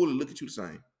never fully look at you the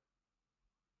same.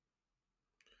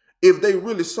 If they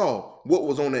really saw what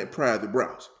was on that private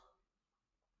browser.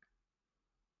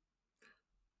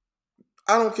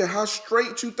 I don't care how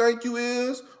straight you think you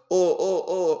is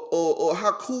or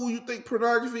how cool you think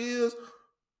pornography is.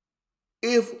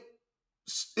 If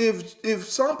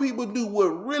some people do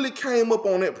what really came up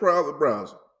on that private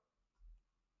browser,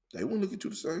 they wouldn't look at you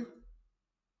the same.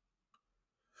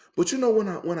 But you know,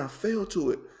 when I fail to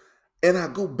it and I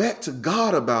go back to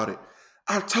God about it,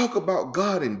 I talk to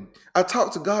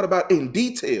God about it in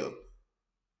detail.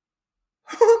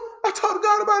 I talk to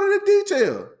God about it in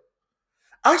detail.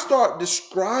 I start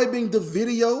describing the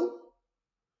video.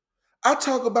 I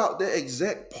talk about the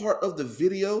exact part of the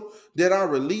video that I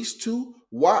released to,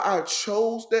 why I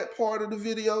chose that part of the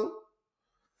video.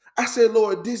 I said,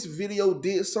 Lord, this video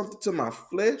did something to my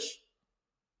flesh.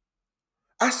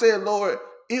 I said, Lord,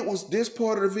 it was this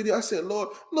part of the video. I said, Lord,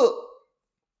 look,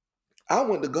 I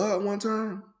went to God one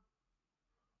time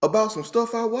about some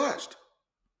stuff I watched.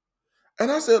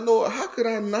 And I said, Lord, how could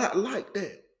I not like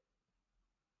that?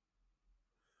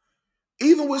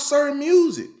 Even with certain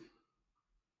music.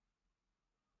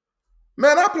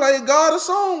 Man, I played God a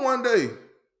song one day.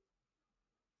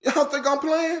 Y'all think I'm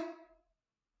playing?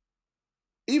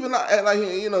 Even like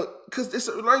you know, because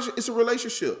it's a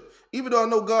relationship. Even though I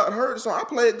know God heard the song, I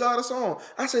played God a song.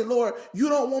 I said, Lord, you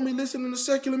don't want me listening to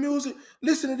secular music?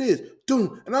 Listen to this.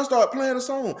 Doom. And I started playing a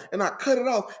song and I cut it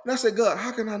off. And I said, God,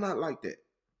 how can I not like that?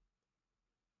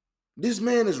 This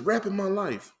man is rapping my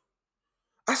life.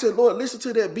 I said, Lord, listen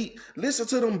to that beat. Listen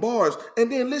to them bars.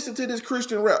 And then listen to this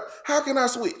Christian rap. How can I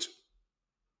switch?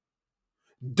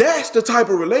 That's the type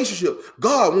of relationship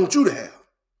God wants you to have.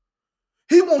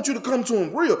 He wants you to come to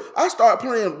him real. I start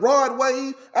playing Rod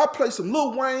Wave. I play some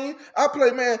Lil Wayne. I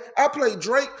play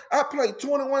Drake. I play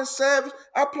 21 Savage.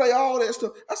 I play all that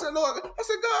stuff. I said, Lord, I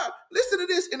said, God, listen to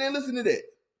this and then listen to that.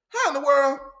 How in the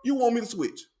world you want me to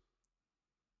switch?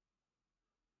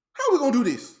 How are we gonna do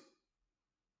this?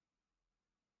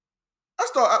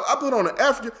 I put on an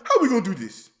African. How are we gonna do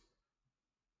this?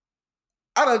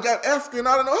 I done got African.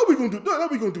 I don't know how we gonna do. How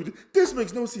we gonna do this? This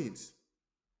makes no sense.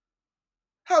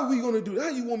 How are we gonna do that? How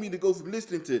you want me to go from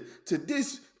listening to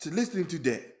this to listening to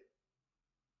that?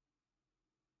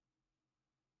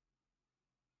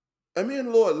 And me and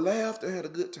the Lord laughed and had a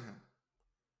good time.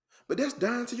 But that's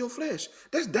dying to your flesh.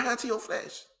 That's dying to your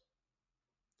flesh.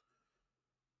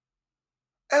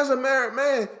 As a married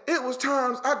man, it was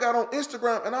times I got on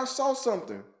Instagram and I saw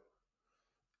something.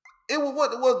 It was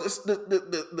what it was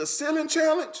the ceiling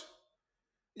challenge.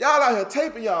 Y'all out here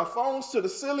taping y'all phones to the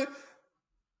ceiling.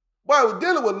 Boy, we're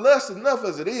dealing with lust enough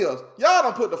as it is. Y'all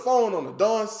don't put the phone on the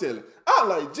darn ceiling. I'm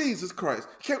like, Jesus Christ,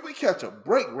 can't we catch a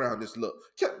break around this look?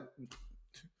 Y'all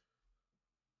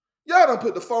don't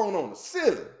put the phone on the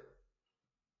ceiling.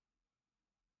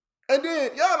 And then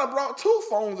y'all done brought two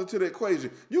phones into the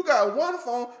equation. You got one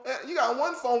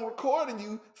phone recording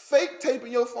you, fake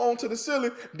taping your phone to the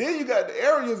ceiling. Then you got the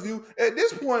aerial view. At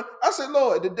this point, I said,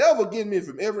 Lord, the devil getting me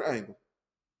from every angle.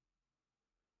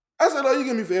 I said, Lord, you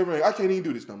get me from every angle. I can't even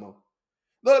do this no more.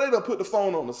 Lord, they done put the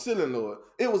phone on the ceiling, Lord.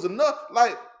 It was enough.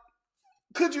 Like,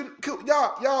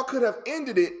 y'all could have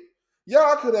ended it.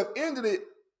 Y'all could have ended it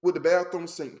with the bathroom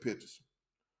sink pictures.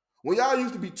 When y'all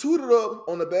used to be tutored up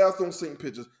on the bathroom sink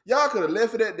pictures, y'all could have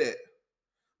left it at that.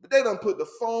 But they done put the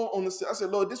phone on the ceiling. I said,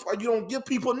 Lord, this is why you don't give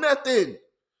people nothing.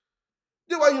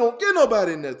 This is why you don't give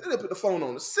nobody nothing. They put the phone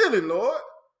on the ceiling, Lord.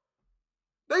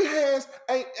 They hands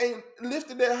ain't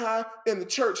lifted that high in the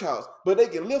church house, but they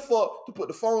can lift up to put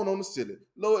the phone on the ceiling.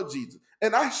 Lord Jesus.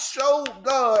 And I showed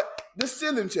God the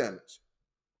ceiling challenge.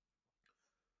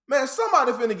 Man,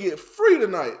 somebody finna get free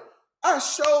tonight. I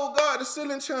showed God the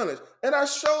ceiling challenge. And I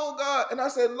showed God, and I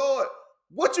said, Lord,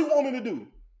 what you want me to do?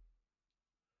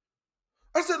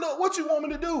 I said, Lord, what you want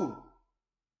me to do?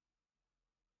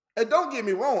 And don't get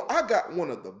me wrong, I got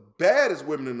one of the baddest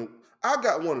women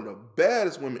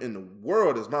in the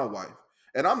world as my wife.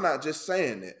 And I'm not just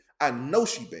saying that. I know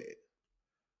she bad.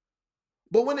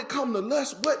 But when it comes to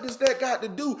lust, what does that got to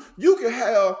do? You can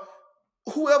have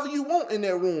whoever you want in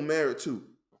that room married to.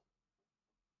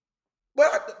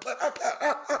 But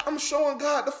I'm showing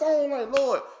God the phone like,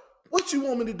 Lord, what you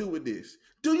want me to do with this?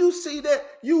 Do you see that?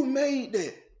 You made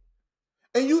that.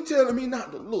 And you telling me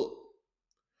not to look.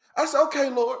 I said, okay,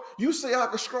 Lord, you say I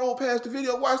can scroll past the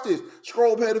video. Watch this.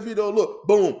 Scroll past the video, look,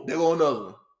 boom, there go another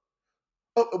one.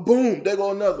 Boom, there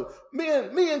go another one.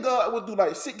 Me and God would do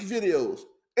like 6 videos.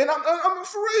 And I'm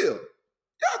for real.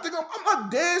 Y'all think I'm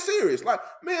dead serious. Like,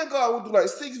 me and God would do like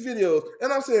 6 videos.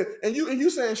 And I'm saying, and you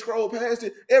saying scroll past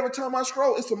it. Every time I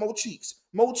scroll, it's for more cheeks,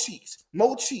 more cheeks,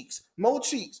 more cheeks, more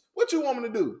cheeks. What you want me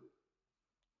to do?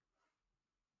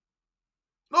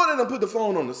 Lord, they done put the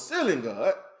phone on the ceiling,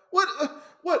 God.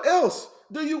 What else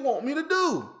do you want me to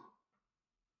do?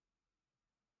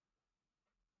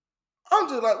 I'm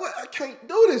just like, what? I can't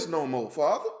do this no more,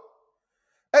 Father.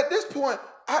 At this point,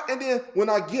 and then when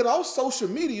I get off social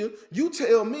media, you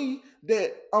tell me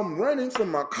that I'm running from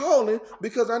my calling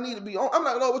because I need to be on. I'm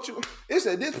like, Lord, what you? It's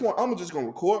at this point, I'm just gonna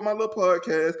record my little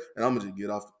podcast and I'm gonna just get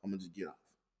off. I'm gonna just get off.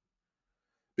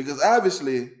 Because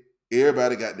obviously,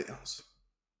 everybody got downs.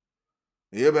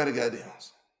 Everybody got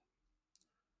downs.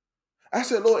 I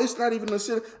said, Lord, it's not even a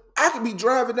sin. I could be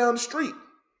driving down the street.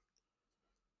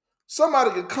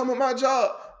 Somebody could come at my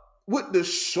job with the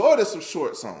shortest of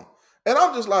shorts on. And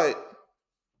I'm just like,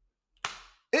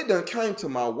 it done came to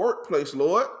my workplace,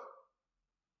 Lord.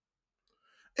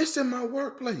 It's in my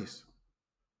workplace.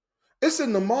 It's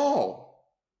in the mall.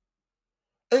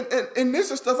 And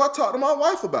this is stuff I talked to my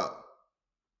wife about.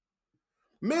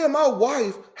 Me and my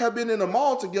wife have been in the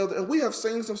mall together and we have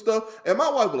seen some stuff. And my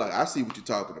wife was like, I see what you're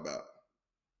talking about.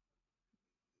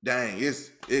 Dang,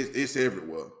 it's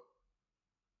everywhere.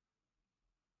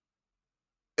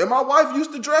 And my wife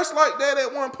used to dress like that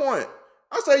at one point.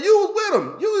 I said, you was with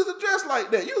them. You used to dress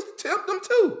like that. You used to tempt them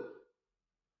too.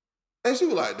 And she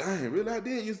was like, dang, really? I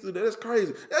did used to do that. That's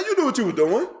crazy. Yeah, you knew what you were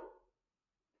doing.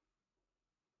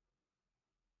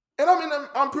 And I mean,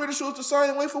 I'm pretty sure it's the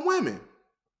same way for women.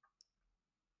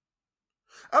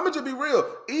 I'm going to be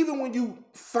real. Even when you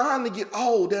finally get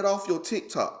all that off your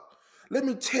TikTok, let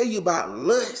me tell you about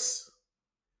lust.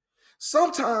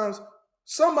 Sometimes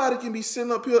somebody can be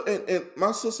sitting up here and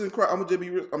my sister in Christ, I'm going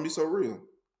to be so real.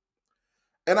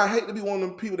 And I hate to be one of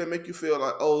them people that make you feel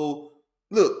like, oh,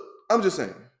 look, I'm just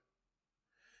saying,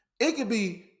 it could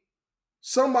be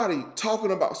somebody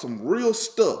talking about some real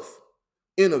stuff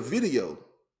in a video,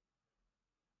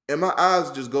 and my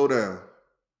eyes just go down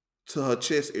to her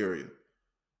chest area.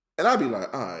 And I'd be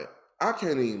like, all right, I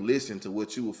can't even listen to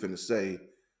what you were finna say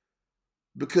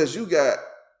because you got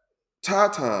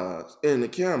tatas in the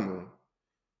camera.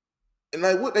 And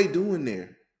like, what they doing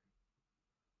there?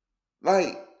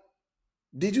 Like,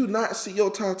 did you not see your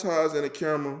tatas in the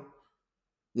camera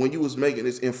when you was making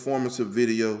this informative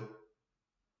video?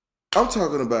 I'm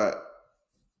talking about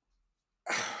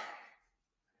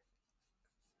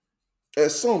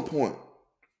at some point,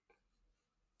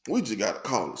 we just got to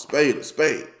call a spade a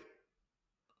spade.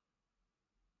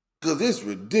 Because it's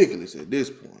ridiculous at this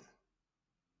point.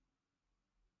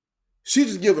 She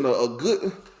just giving a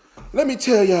good, let me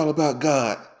tell y'all about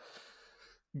God.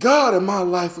 God in my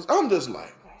life was, I'm just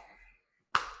like,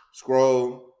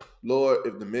 scroll, Lord,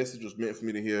 if the message was meant for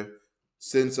me to hear,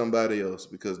 send somebody else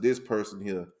because this person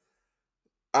here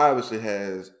obviously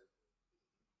has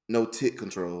no tick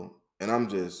control. And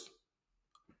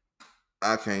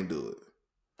I can't do it.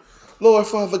 Lord,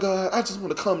 Father God, I just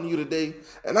want to come to you today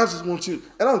and I just want you,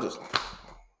 and I'm just like,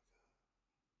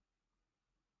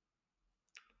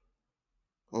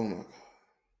 oh my God.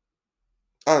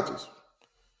 I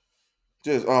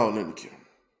just all in the camera.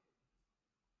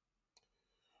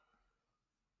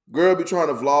 Girl be trying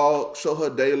to vlog, show her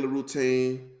daily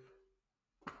routine.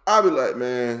 I be like,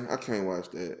 man, I can't watch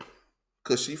that.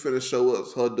 Cause she finna show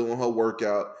us her doing her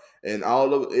workout. And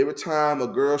every time a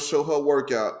girl show her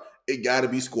workout, it gotta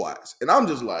be squats. And I'm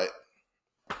just like,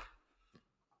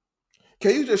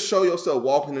 can you just show yourself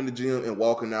walking in the gym and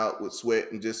walking out with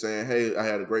sweat and just saying, hey, I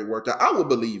had a great workout? I will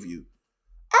believe you.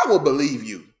 I will believe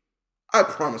you. I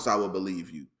promise I will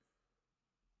believe you.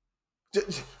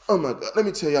 Oh my God, let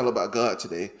me tell y'all about God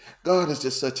today. God is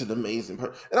just such an amazing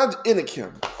person. And I'm in the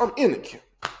camera. I'm in the camera.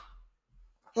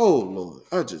 Oh Lord,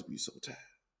 I just be so tired.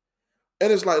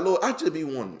 And it's like, Lord, I just be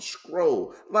wanting to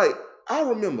scroll. Like, I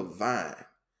remember Vine.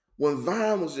 When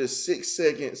Vine was just 6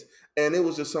 seconds and it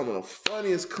was just some of the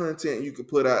funniest content you could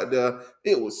put out there.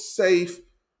 It was safe.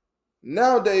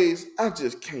 Nowadays, I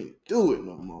just can't do it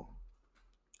no more.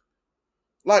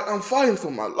 Like, I'm fighting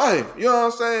for my life. You know what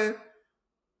I'm saying?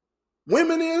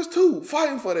 Women is too,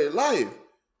 fighting for their life.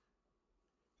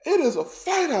 It is a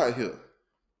fight out here.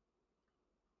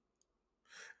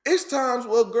 It's times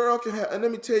where a girl can have, and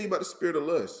let me tell you about the spirit of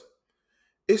lust.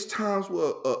 It's times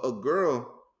where a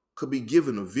girl could be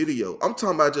given a video. I'm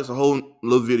talking about just a whole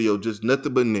little video, just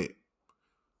nothing but neck.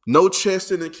 No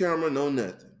chest in the camera, no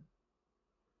nothing.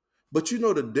 But you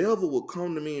know, the devil will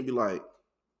come to me and be like,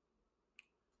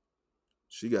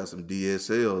 she got some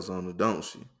DSLs on her, don't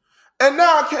she? And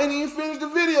now I can't even finish the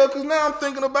video because now I'm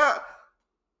thinking about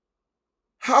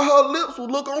how her lips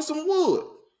would look on some wood.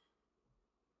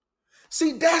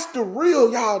 See, that's the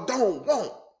real y'all don't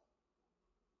want.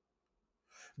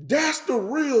 That's the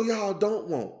real y'all don't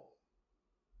want.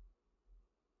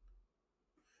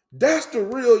 That's the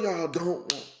real y'all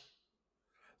don't want.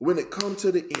 When it comes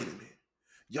to the enemy,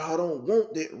 y'all don't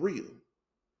want that real.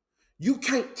 You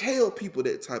can't tell people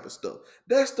that type of stuff.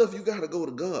 That stuff you got to go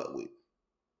to God with.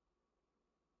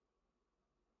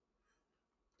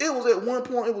 It was at one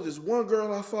point, it was this one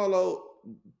girl I followed,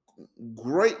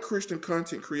 great Christian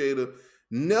content creator,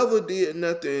 never did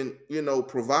nothing,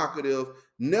 provocative,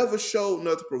 never showed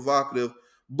nothing provocative,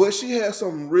 but she had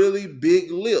some really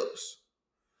big lips.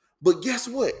 But guess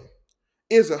what?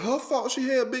 Is it her fault she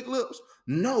had big lips?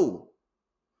 No.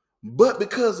 But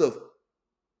because of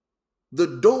the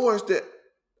doors that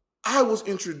I was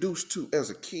introduced to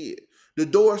as a kid, the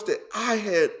doors that I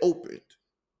had opened,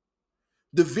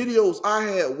 the videos I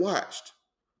had watched,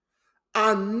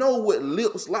 I know what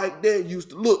lips like that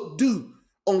used to do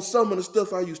on some of the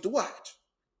stuff I used to watch.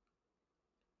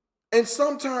 And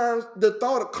sometimes the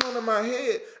thought would come to my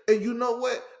head, and you know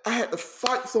what? I had to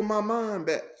fight for my mind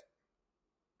back.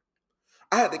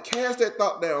 I had to cast that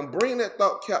thought down, bring that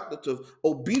thought captive to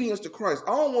obedience to Christ.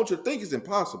 I don't want you to think it's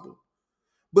impossible,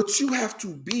 but you have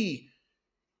to be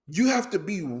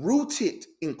rooted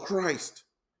in Christ,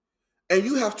 and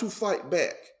you have to fight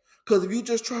back. Because if you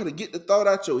just try to get the thought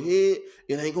out your head,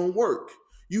 it ain't gonna work.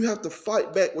 You have to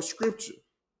fight back with scripture.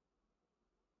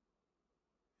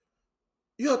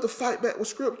 You have to fight back with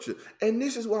scripture. And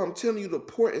this is why I'm telling you the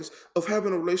importance of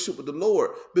having a relationship with the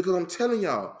Lord. Because I'm telling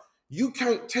y'all, you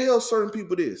can't tell certain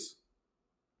people this.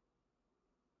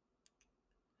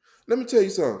 Let me tell you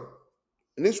something.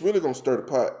 And this really gonna stir the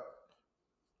pot.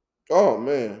 Oh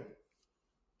man.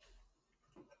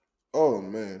 Oh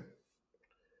man.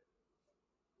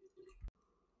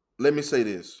 let me say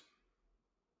this.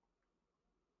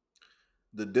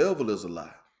 The devil is a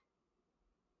lie.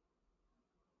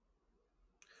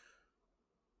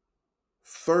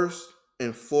 First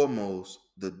and foremost,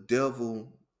 the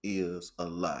devil is a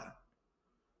lie.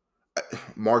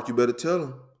 Mark, you better tell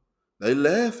them. They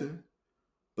laughing,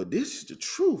 but this is the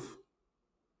truth.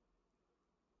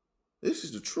 This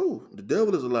is the truth. The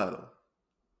devil is a lie, though.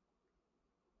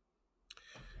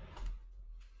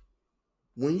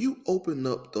 When you open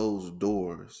up those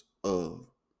doors of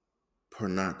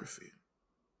pornography,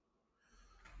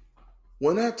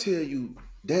 when I tell you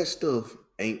that stuff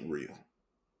ain't real,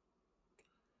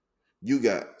 you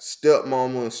got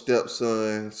stepmama and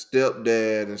stepson,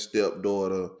 stepdad and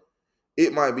stepdaughter.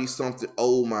 It might be something,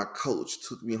 oh, my coach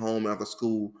took me home after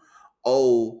school.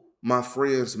 Oh, my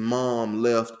friend's mom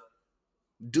left.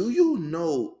 Do you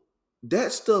know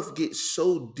that stuff gets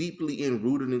so deeply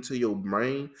enrooted into your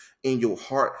brain and your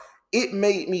heart? It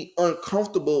made me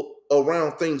uncomfortable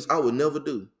around things I would never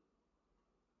do.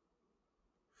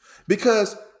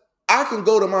 Because I can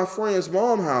go to my friend's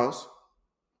mom's house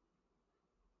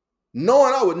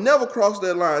knowing I would never cross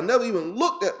that line, never even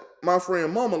looked at my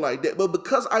friend mama like that. But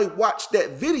because I watched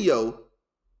that video,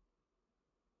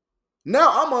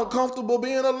 now I'm uncomfortable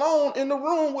being alone in the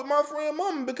room with my friend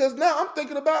mama because now I'm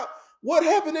thinking about what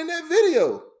happened in that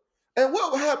video and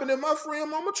what would happen if my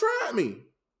friend mama tried me.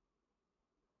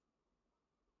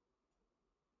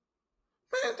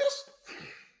 Man, this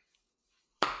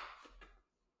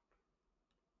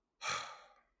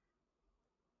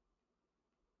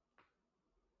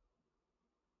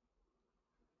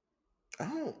I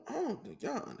don't think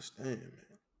y'all understand,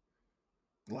 man.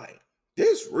 Like,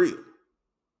 this real.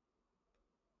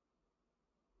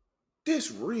 This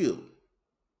real.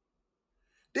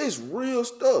 This real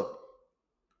stuff.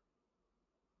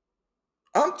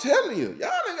 I'm telling you,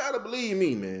 y'all ain't gotta believe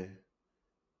me, man.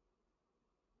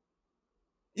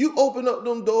 You open up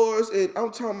them doors, and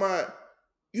I'm talking about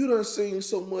you done seen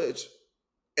so much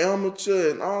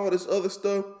amateur and all this other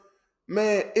stuff.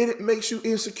 Man, it makes you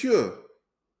insecure.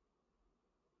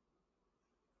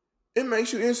 It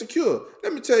makes you insecure.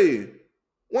 Let me tell you,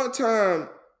 one time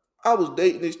I was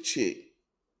dating this chick,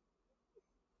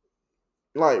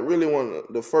 like really one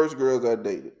of the first girls I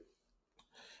dated.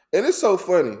 And it's so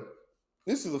funny.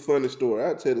 This is a funny story.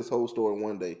 I'll tell this whole story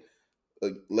one day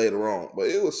later on, but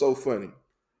it was so funny.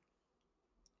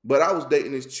 But I was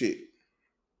dating this chick,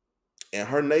 and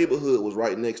her neighborhood was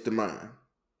right next to mine.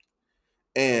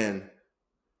 And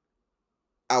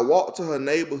I walked to her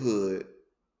neighborhood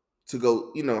to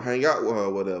go, hang out with her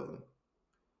or whatever.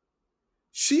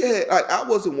 She had, like, I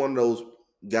wasn't one of those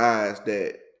guys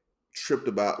that tripped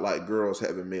about like girls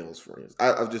having males friends.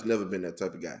 I've just never been that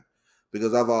type of guy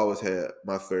because I've always had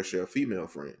my fair share of female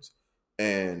friends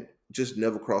and just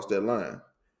never crossed that line.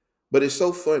 But it's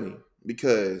so funny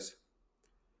because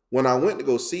when I went to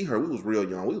go see her, we was real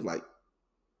young. We was like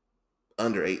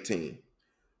under 18.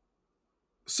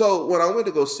 So when I went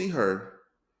to go see her,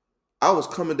 I was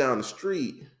coming down the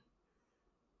street.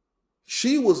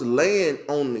 She was laying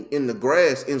in the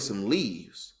grass in some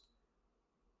leaves.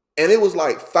 And it was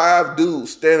like 5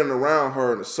 dudes standing around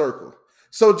her in a circle.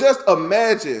 So just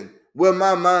imagine where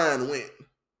my mind went.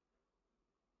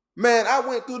 Man, I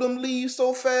went through them leaves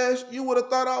so fast, you would have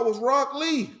thought I was Rock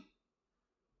Lee.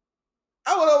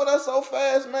 I went over there so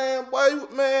fast, man. Boy,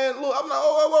 man, look, I'm like,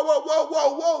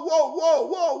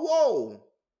 whoa.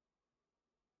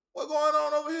 What's going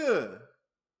on over here?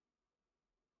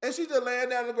 And she just laying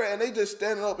down on the ground, and they just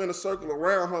standing up in a circle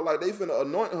around her like they finna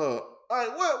anoint her.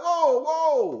 Like, what?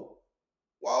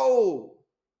 Whoa.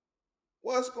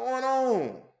 What's going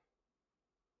on?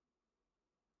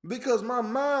 Because my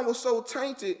mind was so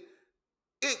tainted,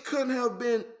 it couldn't have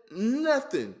been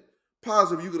nothing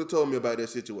positive you could have told me about that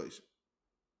situation.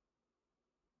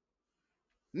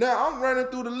 Now I'm running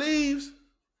through the leaves.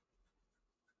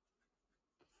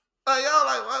 Like, y'all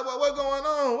like, what going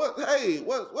on?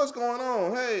 What's going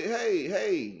on?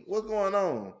 Hey, what's going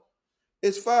on?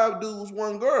 It's 5 dudes,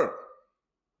 1 girl.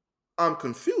 I'm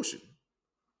confusion.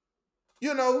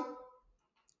 You know?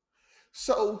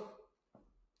 So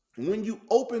when you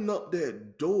open up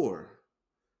that door,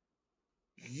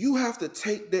 you have to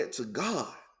take that to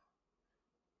God.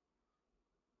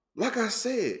 Like I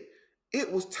said,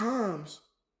 it was times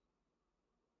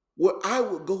where I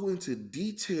would go into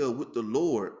detail with the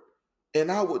Lord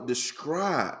and I would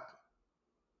describe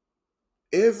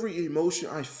every emotion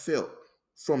I felt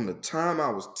from the time I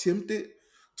was tempted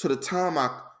to the time I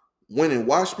went and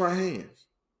washed my hands.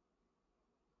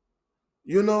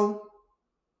 You know,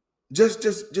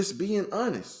 just being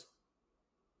honest.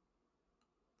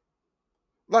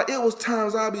 Like, it was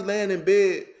times I'd be laying in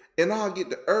bed And I'll get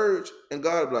the urge, and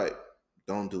God will be like,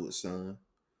 don't do it, son.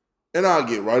 And I'll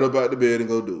get right up out the bed and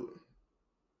go do it.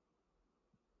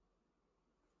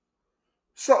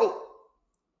 So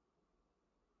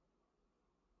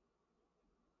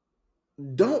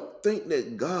don't think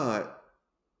that God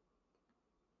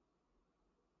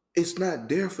is not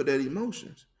there for that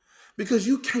emotions. Because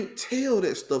you can't tell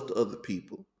that stuff to other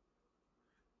people.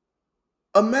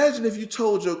 Imagine if you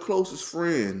told your closest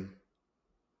friend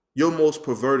your most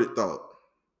perverted thought.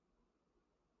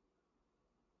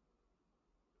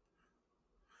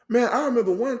 Man, I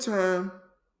remember one time,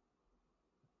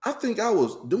 I think I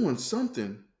was doing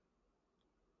something,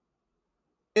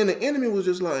 and the enemy was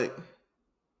just like,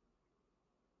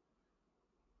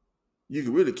 you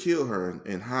could really kill her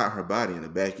and hide her body in the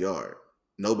backyard.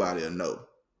 Nobody will know.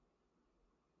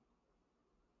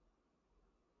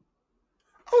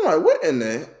 I'm like, what in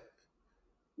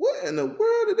the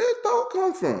world did that thought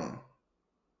come from?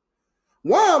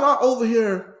 Why am I over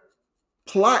here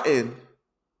plotting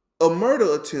a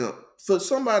murder attempt for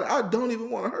somebody I don't even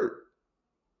want to hurt?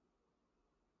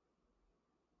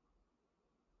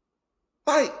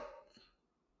 Like,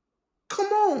 come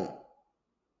on.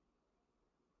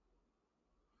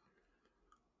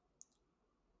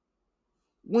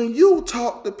 When you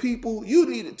talk to people, you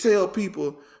need to tell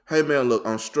people, hey man, look,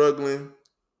 I'm struggling.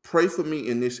 Pray for me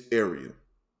in this area.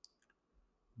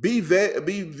 Be vague,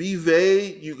 be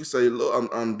vague. You can say, look,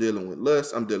 I'm dealing with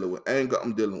lust, I'm dealing with anger,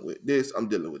 I'm dealing with this, I'm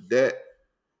dealing with that.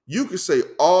 You can say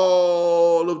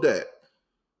all of that.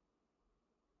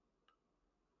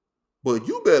 But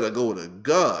you better go to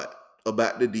God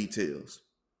about the details.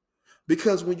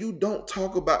 Because when you don't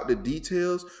talk about the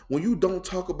details, when you don't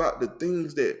talk about the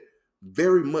things that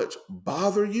very much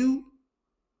bother you,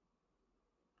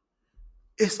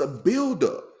 it's a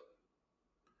buildup.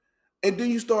 And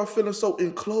then you start feeling so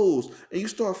enclosed and you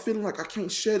start feeling like I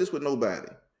can't share this with nobody.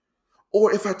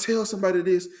 Or if I tell somebody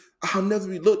this, I'll never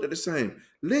be looked at the same.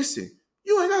 Listen,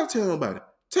 you ain't got to tell nobody.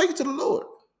 Take it to the Lord.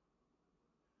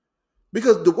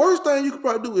 Because the worst thing you can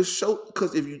probably do is show,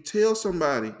 because if you tell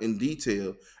somebody in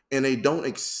detail and they don't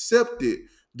accept it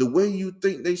the way you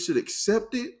think they should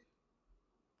accept it,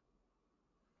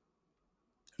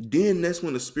 then that's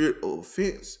when the spirit of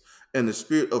offense and the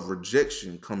spirit of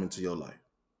rejection come into your life.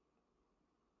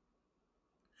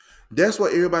 That's why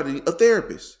everybody needs a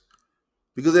therapist.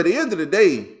 Because at the end of the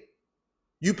day,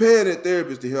 you paying that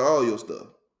therapist to hear all your stuff.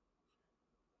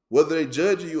 Whether they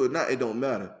judge you or not, it don't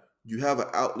matter. You have an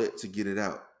outlet to get it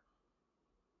out.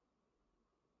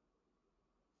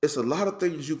 It's a lot of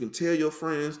things you can tell your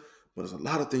friends, but there's a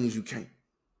lot of things you can't.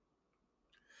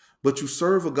 But you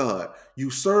serve a God.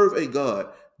 You serve a God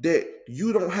that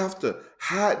you don't have to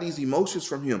hide these emotions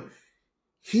from him.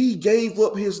 He gave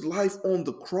up his life on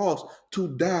the cross to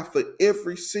die for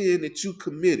every sin that you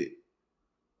committed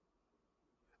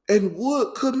and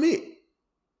would commit.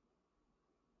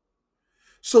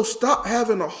 So stop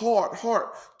having a hard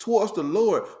heart towards the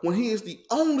Lord when he is the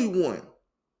only one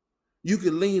you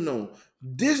can lean on.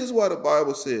 This is why the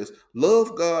Bible says,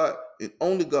 love God and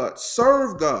only God,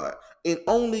 serve God and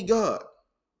only God.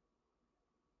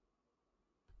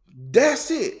 That's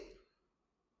it.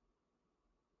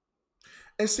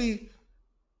 And see,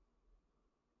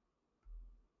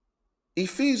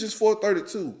 Ephesians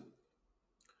 4:32,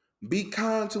 be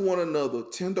kind to one another,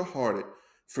 tenderhearted,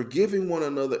 forgiving one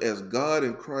another as God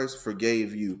in Christ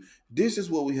forgave you. This is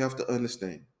what we have to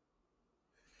understand.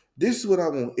 This is what I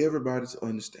want everybody to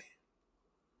understand.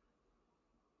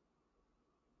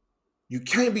 You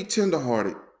can't be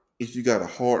tenderhearted if you got a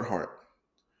hard heart.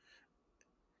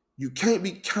 You can't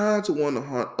be kind to one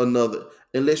another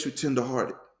unless you're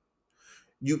tenderhearted.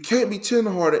 You can't be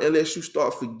tenderhearted unless you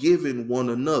start forgiving one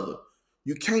another.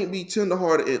 You can't be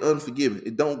tenderhearted and unforgiving.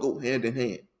 It don't go hand in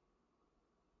hand.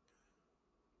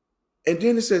 And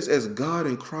then it says, as God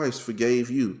in Christ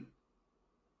forgave you.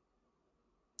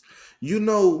 You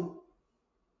know,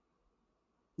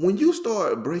 when you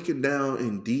start breaking down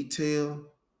in detail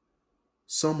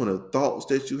some of the thoughts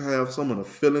that you have, some of the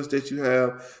feelings that you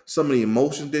have, some of the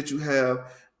emotions that you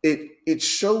have, it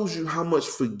shows you how much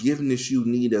forgiveness you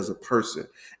need as a person.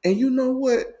 And you know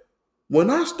what? When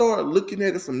I start looking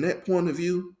at it from that point of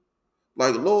view,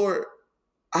 like, Lord,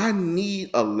 I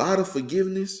need a lot of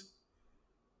forgiveness.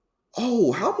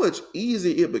 Oh, how much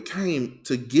easier it became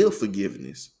to give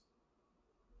forgiveness.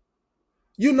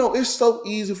 You know, it's so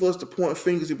easy for us to point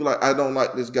fingers and be like, I don't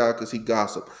like this guy because he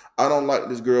gossip. I don't like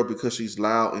this girl because she's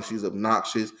loud and she's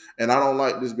obnoxious. And I don't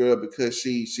like this girl because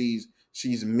she's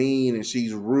mean and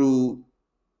she's rude.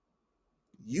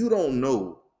 You don't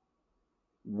know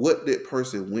what that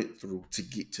person went through to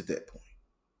get to that point.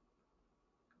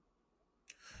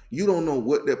 You don't know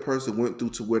what that person went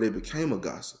through to where they became a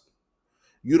gossip.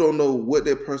 You don't know what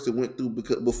that person went through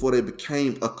before they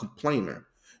became a complainer.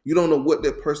 You don't know what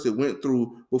that person went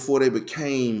through before they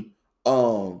became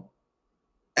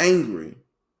angry.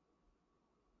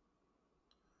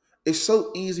 It's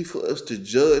so easy for us to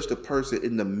judge the person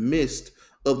in the midst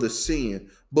of the sin.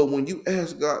 But when you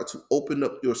ask God to open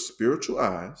up your spiritual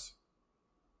eyes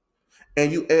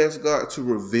and you ask God to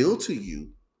reveal to you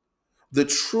the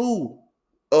true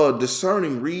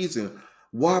discerning reason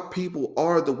why people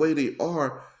are the way they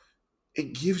are,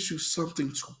 it gives you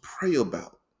something to pray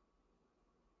about.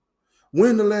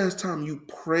 When the last time you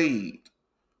prayed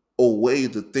away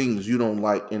the things you don't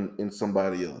like in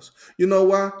somebody else? You know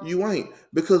why? You ain't.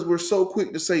 Because we're so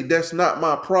quick to say, that's not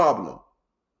my problem.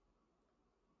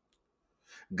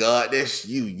 God, that's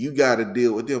you. You got to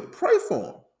deal with them. Pray for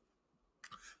them.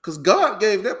 Because God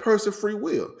gave that person free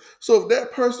will. So if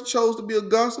that person chose to be a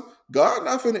gossip, God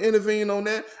not going to intervene on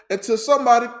that until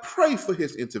somebody pray for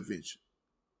his intervention.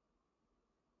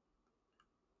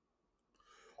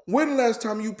 When the last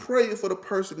time you prayed for the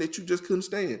person that you just couldn't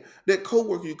stand, that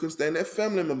coworker you couldn't stand, that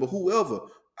family member, whoever,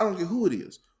 I don't care who it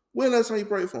is. When the last time you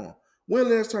prayed for them? When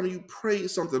the last time you prayed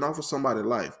something off of somebody's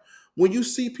life? When you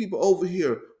see people over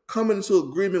here coming into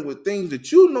agreement with things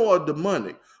that you know are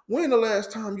demonic, when the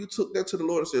last time you took that to the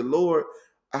Lord and said, Lord,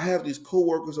 I have these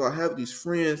coworkers or I have these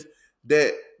friends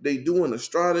that they do an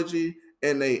astrology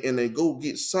and they go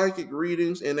get psychic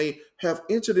readings and they have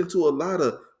entered into a lot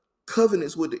of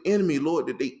covenants with the enemy, Lord,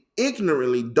 that they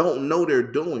ignorantly don't know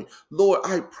they're doing. Lord,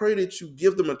 I pray that you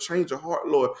give them a change of heart,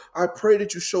 Lord. I pray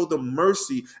that you show them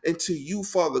mercy and to you,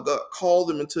 Father God, call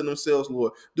them into themselves,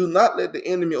 Lord. Do not let the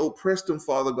enemy oppress them,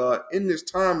 Father God, in this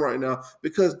time right now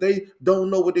because they don't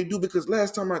know what they do. Because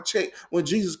last time I checked, when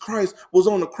Jesus Christ was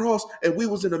on the cross and we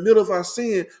was in the middle of our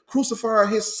sin, crucifying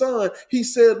his son, he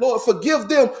said, Lord, forgive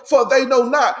them for they know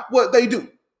not what they do.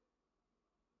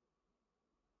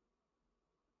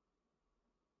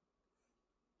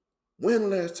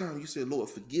 When the last time you said, Lord,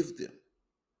 forgive them,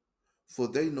 for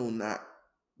they know not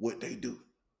what they do?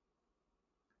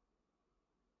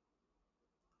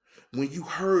 When you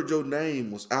heard your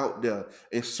name was out there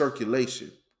in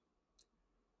circulation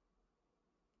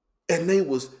and they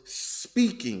was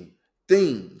speaking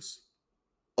things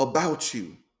about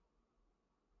you,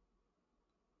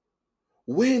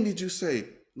 when did you say,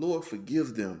 Lord,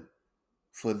 forgive them,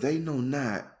 for they know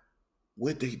not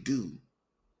what they do?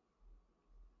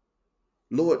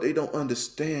 Lord, they don't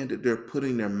understand that they're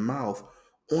putting their mouth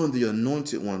on the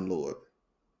anointed one, Lord.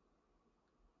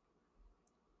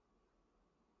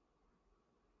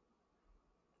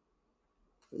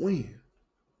 When?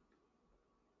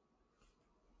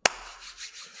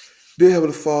 Dear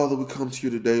Heavenly Father, we come to you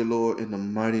today, Lord, in the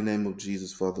mighty name of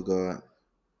Jesus, Father God.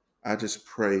 I just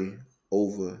pray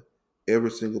over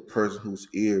every single person whose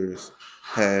ears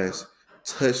has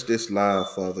touched this live,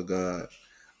 Father God.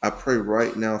 I pray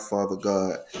right now, Father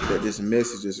God, that this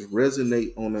message just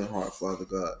resonate on their heart, Father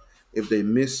God. If they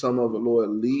miss some of it, Lord,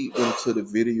 lead them to the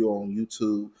video on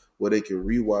YouTube where they can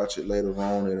rewatch it later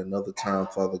on at another time,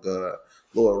 Father God.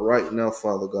 Lord, right now,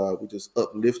 Father God, we just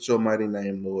uplift your mighty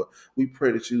name, Lord. We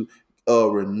pray that you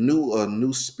renew a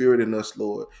new spirit in us,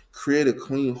 Lord. Create a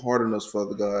clean heart in us,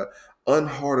 Father God.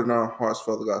 Unharden our hearts,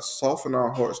 Father God. Soften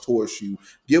our hearts towards you.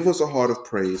 Give us a heart of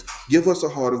praise. Give us a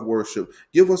heart of worship.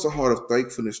 Give us a heart of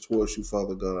thankfulness towards you,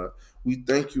 Father God. We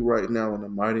thank you right now in the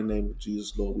mighty name of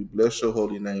Jesus, Lord. We bless your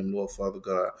holy name, Lord, Father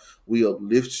God. We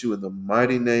uplift you in the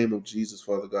mighty name of Jesus,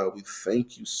 Father God. We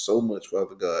thank you so much,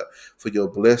 Father God, for your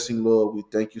blessing, Lord. We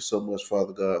thank you so much,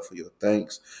 Father God, for your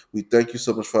thanks. We thank you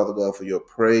so much, Father God, for your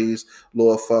praise.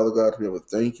 Lord, Father God, to be able to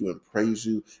thank you and praise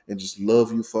you and just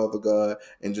love you, Father God,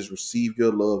 and just receive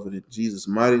your love. And in Jesus'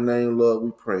 mighty name, Lord, we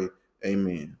pray.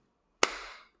 Amen.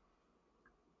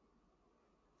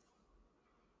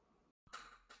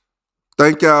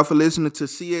 Thank y'all for listening to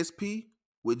CSP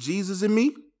with Jesus and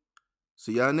me.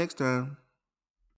 See y'all next time.